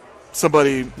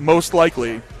somebody most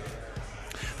likely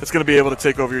that's going to be able to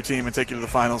take over your team and take you to the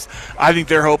finals. I think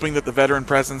they're hoping that the veteran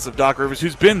presence of Doc Rivers,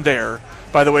 who's been there,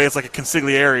 by the way, it's like a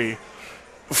consigliere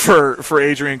for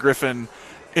Adrian Griffin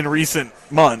in recent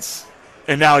months,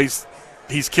 and now he's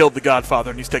killed the Godfather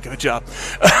and he's taken the job.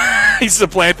 He's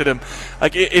supplanted him.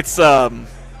 Like it's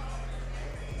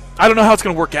I don't know how it's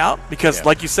going to work out because,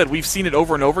 like you said, we've seen it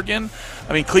over and over again.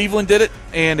 I mean, Cleveland did it,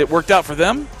 and it worked out for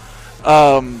them.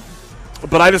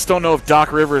 But I just don't know if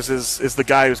Doc Rivers is the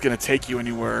guy who's going to take you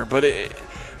anywhere. But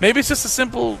maybe it's just a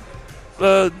simple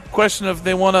question of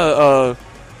they want to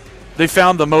they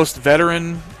found the most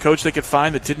veteran coach they could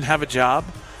find that didn't have a job,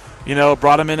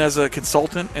 brought him in as a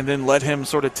consultant and then let him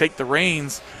sort of take the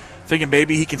reins, thinking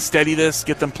maybe he can steady this,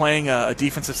 get them playing a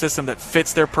defensive system that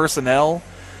fits their personnel.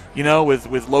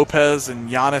 With Lopez and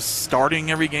Giannis starting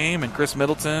every game, and Chris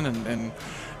Middleton and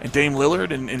Dame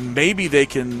Lillard, and maybe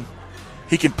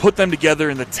he can put them together,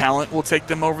 and the talent will take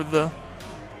them over the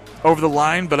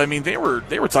line. But I mean, they were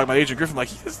talking about Adrian Griffin like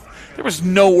there was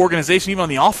no organization even on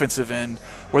the offensive end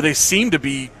where they seemed to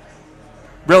be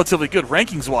relatively good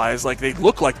rankings wise. Like they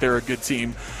look like they're a good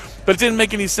team. But it didn't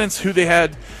make any sense who they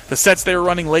had, the sets they were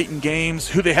running late in games,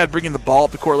 who they had bringing the ball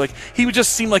up the court. Like he would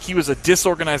just seem like he was a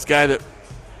disorganized guy that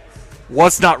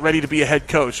was not ready to be a head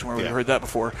coach. Where we heard that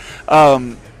before,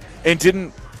 and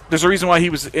didn't. There's a reason why he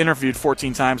was interviewed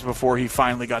 14 times before he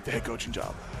finally got the head coaching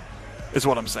job. Is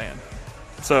what I'm saying.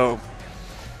 So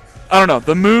I don't know.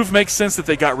 The move makes sense that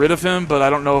they got rid of him, but I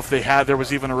don't know if there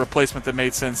was even a replacement that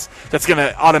made sense that's going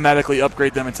to automatically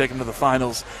upgrade them and take them to the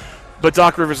finals. But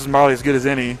Doc Rivers is probably as good as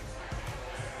any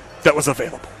that was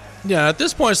available. Yeah, at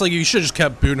this point, it's like you should have just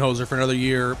kept Budenholzer for another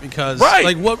year because, now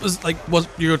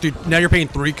you're paying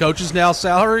 3 coaches now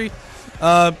salary.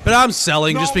 But I'm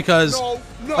selling just because,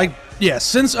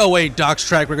 since 2008, Doc's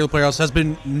track record of the playoffs has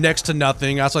been next to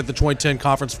nothing. That's like the 2010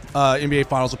 conference NBA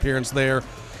Finals appearance there.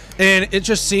 And it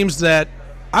just seems that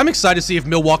I'm excited to see if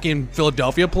Milwaukee and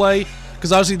Philadelphia play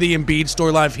because obviously the Embiid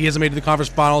storyline, if he hasn't made it to the conference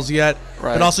finals yet.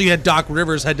 Right. But also you had Doc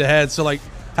Rivers head-to-head, so like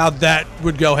how that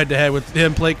would go head-to-head with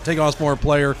him taking on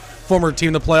a former team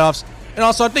in the playoffs. And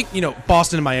also I think,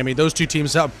 Boston and Miami, those two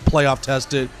teams have playoff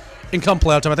tested. And come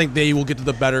playoff time, I think they will get to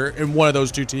the better in one of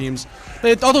those two teams.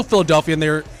 Although Philadelphia in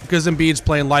there, because Embiid's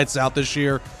playing lights out this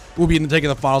year, will be taking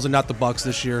the finals and not the Bucks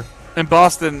this year. And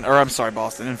Boston,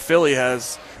 and Philly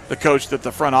has the coach that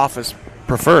the front office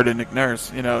preferred in Nick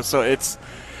Nurse. So it's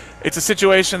a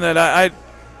situation that I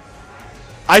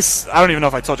don't even know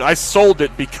if I told you. I sold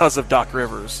it because of Doc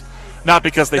Rivers. Not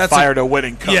because they fired a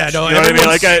winning coach. Yeah, no, you know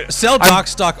what I mean? Sell Doc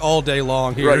stock all day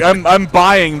long here. Right, I'm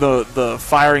buying the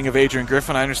firing of Adrian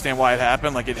Griffin. I understand why it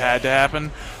happened, like it had to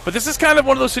happen. But this is kind of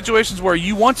one of those situations where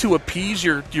you want to appease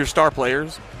your star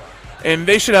players, and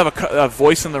they should have a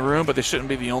voice in the room, but they shouldn't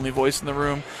be the only voice in the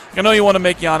room. I know you want to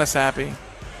make Giannis happy.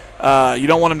 You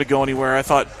don't want him to go anywhere. I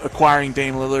thought acquiring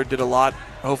Dame Lillard did a lot,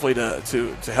 hopefully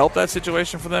to help that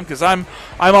situation for them, because I'm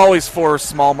always for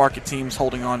small market teams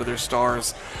holding on to their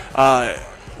stars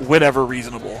whenever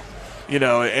reasonable,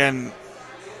 and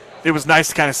it was nice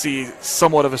to kind of see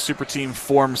somewhat of a super team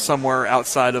form somewhere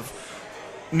outside of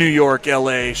New York,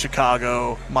 LA,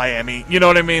 Chicago, Miami, you know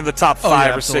what I mean, the top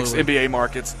 5 or 6 NBA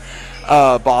markets,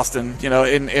 Boston,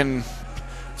 and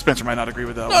Spencer might not agree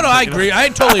with that. No, I agree. I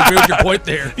totally agree with your point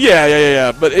there.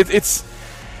 Yeah. But it's.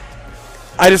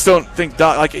 I just don't think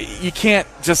you can't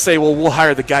just say, well, we'll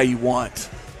hire the guy you want,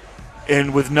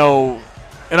 and with no.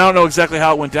 And I don't know exactly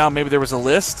how it went down. Maybe there was a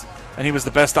list, and he was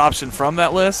the best option from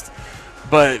that list.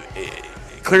 But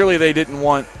clearly, they didn't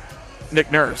want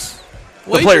Nick Nurse.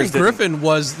 Well, Adrian Griffin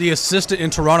was the assistant in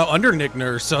Toronto under Nick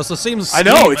Nurse, so it seems. I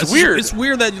know it's weird. It's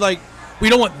weird that we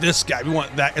don't want this guy. We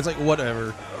want that. It's like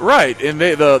whatever. Right, and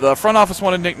the front office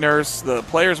wanted Nick Nurse. The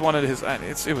players wanted his.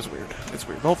 It was weird. It's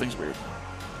weird. The whole thing's weird.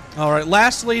 All right.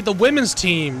 Lastly, the women's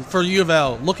team for U of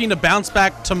L looking to bounce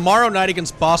back tomorrow night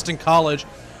against Boston College.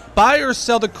 Buy or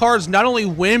sell the Cards not only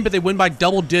win, but they win by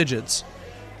double digits.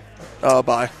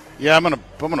 Buy. Yeah, I'm gonna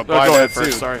buy go that ahead too.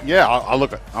 First, sorry. Yeah, I'll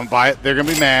look. I'm buy it. They're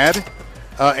gonna be mad.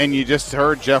 And you just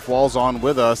heard Jeff Walls on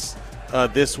with us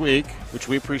this week, which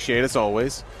we appreciate as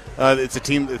always. It's a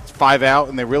team that's 5 out,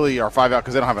 and they really are 5 out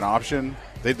because they don't have an option.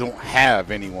 They don't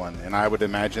have anyone, and I would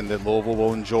imagine that Louisville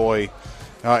will enjoy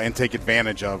and take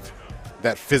advantage of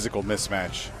that physical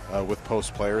mismatch with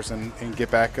post players and get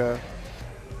back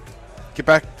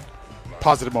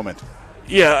positive momentum.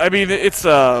 Yeah, I mean it's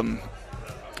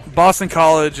Boston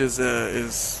College is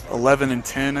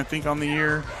 11-10 I think on the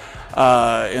year,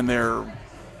 and they're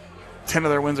 10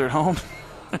 of their wins are at home.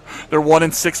 They're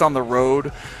 1-6 on the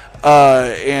road,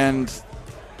 and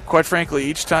quite frankly,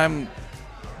 each time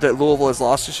that Louisville has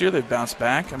lost this year, they've bounced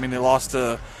back. I mean, they lost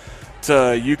to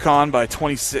UConn by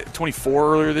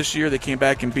 24 earlier this year. They came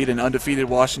back and beat an undefeated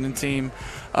Washington team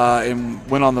and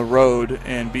went on the road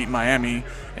and beat Miami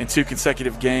in 2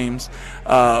 consecutive games.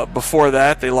 Before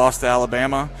that, they lost to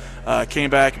Alabama, came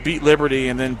back, beat Liberty,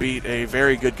 and then beat a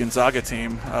very good Gonzaga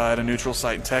team at a neutral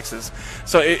site in Texas.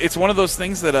 So it's one of those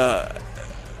things that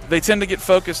they tend to get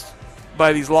focused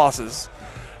by these losses.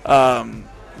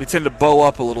 They tend to bow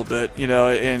up a little bit,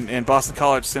 and Boston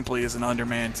College simply is an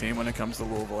undermanned team when it comes to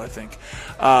Louisville, I think.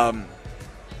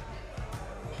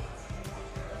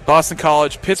 Boston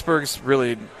College, Pittsburgh's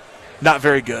really not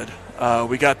very good.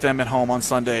 We got them at home on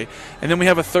Sunday. And then we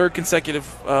have a 3rd consecutive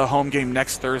home game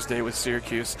next Thursday with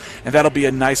Syracuse, and that'll be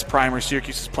a nice primer.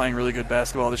 Syracuse is playing really good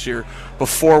basketball this year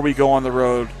before we go on the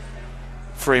road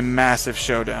for a massive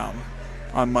showdown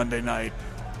on Monday night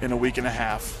in a week and a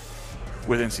half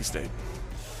with NC State.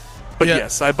 But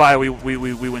yes, I buy we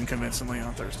win convincingly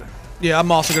on Thursday. Yeah,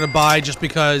 I'm also going to buy just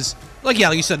because, like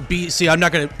you said, BC, I'm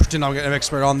not going to pretend I'm an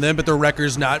expert on them, but their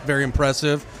record's not very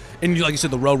impressive. And like you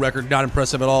said, the road record, not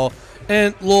impressive at all.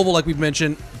 And Louisville, like we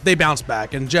mentioned, they bounce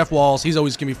back. And Jeff Walz, he's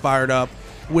always going to be fired up.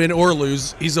 Win or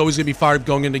lose, he's always going to be fired up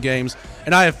going into games.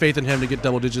 And I have faith in him to get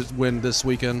double-digit win this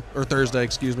weekend, or Thursday,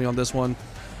 on this one.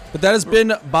 But that has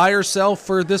been buy or sell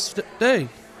for this day.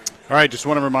 All right, just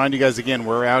want to remind you guys again,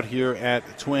 we're out here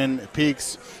at Twin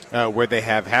Peaks where they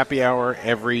have happy hour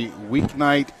every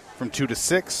weeknight from 2 to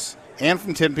 6 and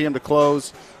from 10 p.m. to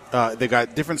close. They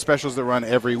got different specials that run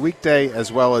every weekday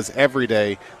as well as every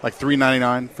day, like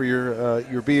 $3.99 for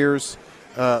your beers,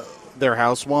 their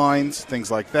house wines,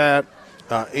 things like that,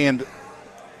 and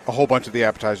a whole bunch of the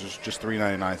appetizers, just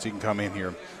 $3.99. So you can come in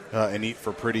here and eat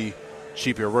for pretty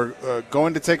cheap here. We're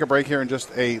going to take a break here in just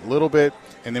a little bit,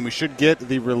 and then we should get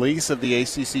the release of the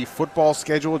ACC football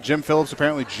schedule. Jim Phillips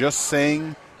apparently just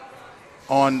saying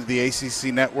on the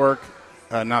ACC network,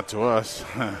 not to us,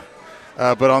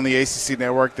 but on the ACC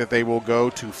network that they will go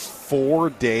to 4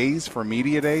 days for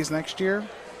media days next year.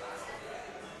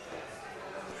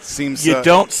 Seems you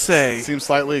don't say. Seems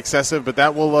slightly excessive, but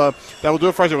that will do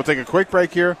it for us. We'll take a quick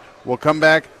break here. We'll come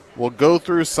back. We'll go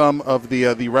through some of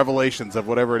the revelations of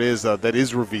whatever it is that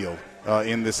is revealed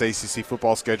in this ACC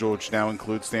football schedule, which now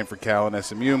includes Stanford, Cal, and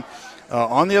SMU.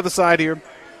 On the other side here,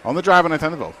 on the Drive on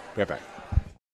 910 The Vote. Be right back.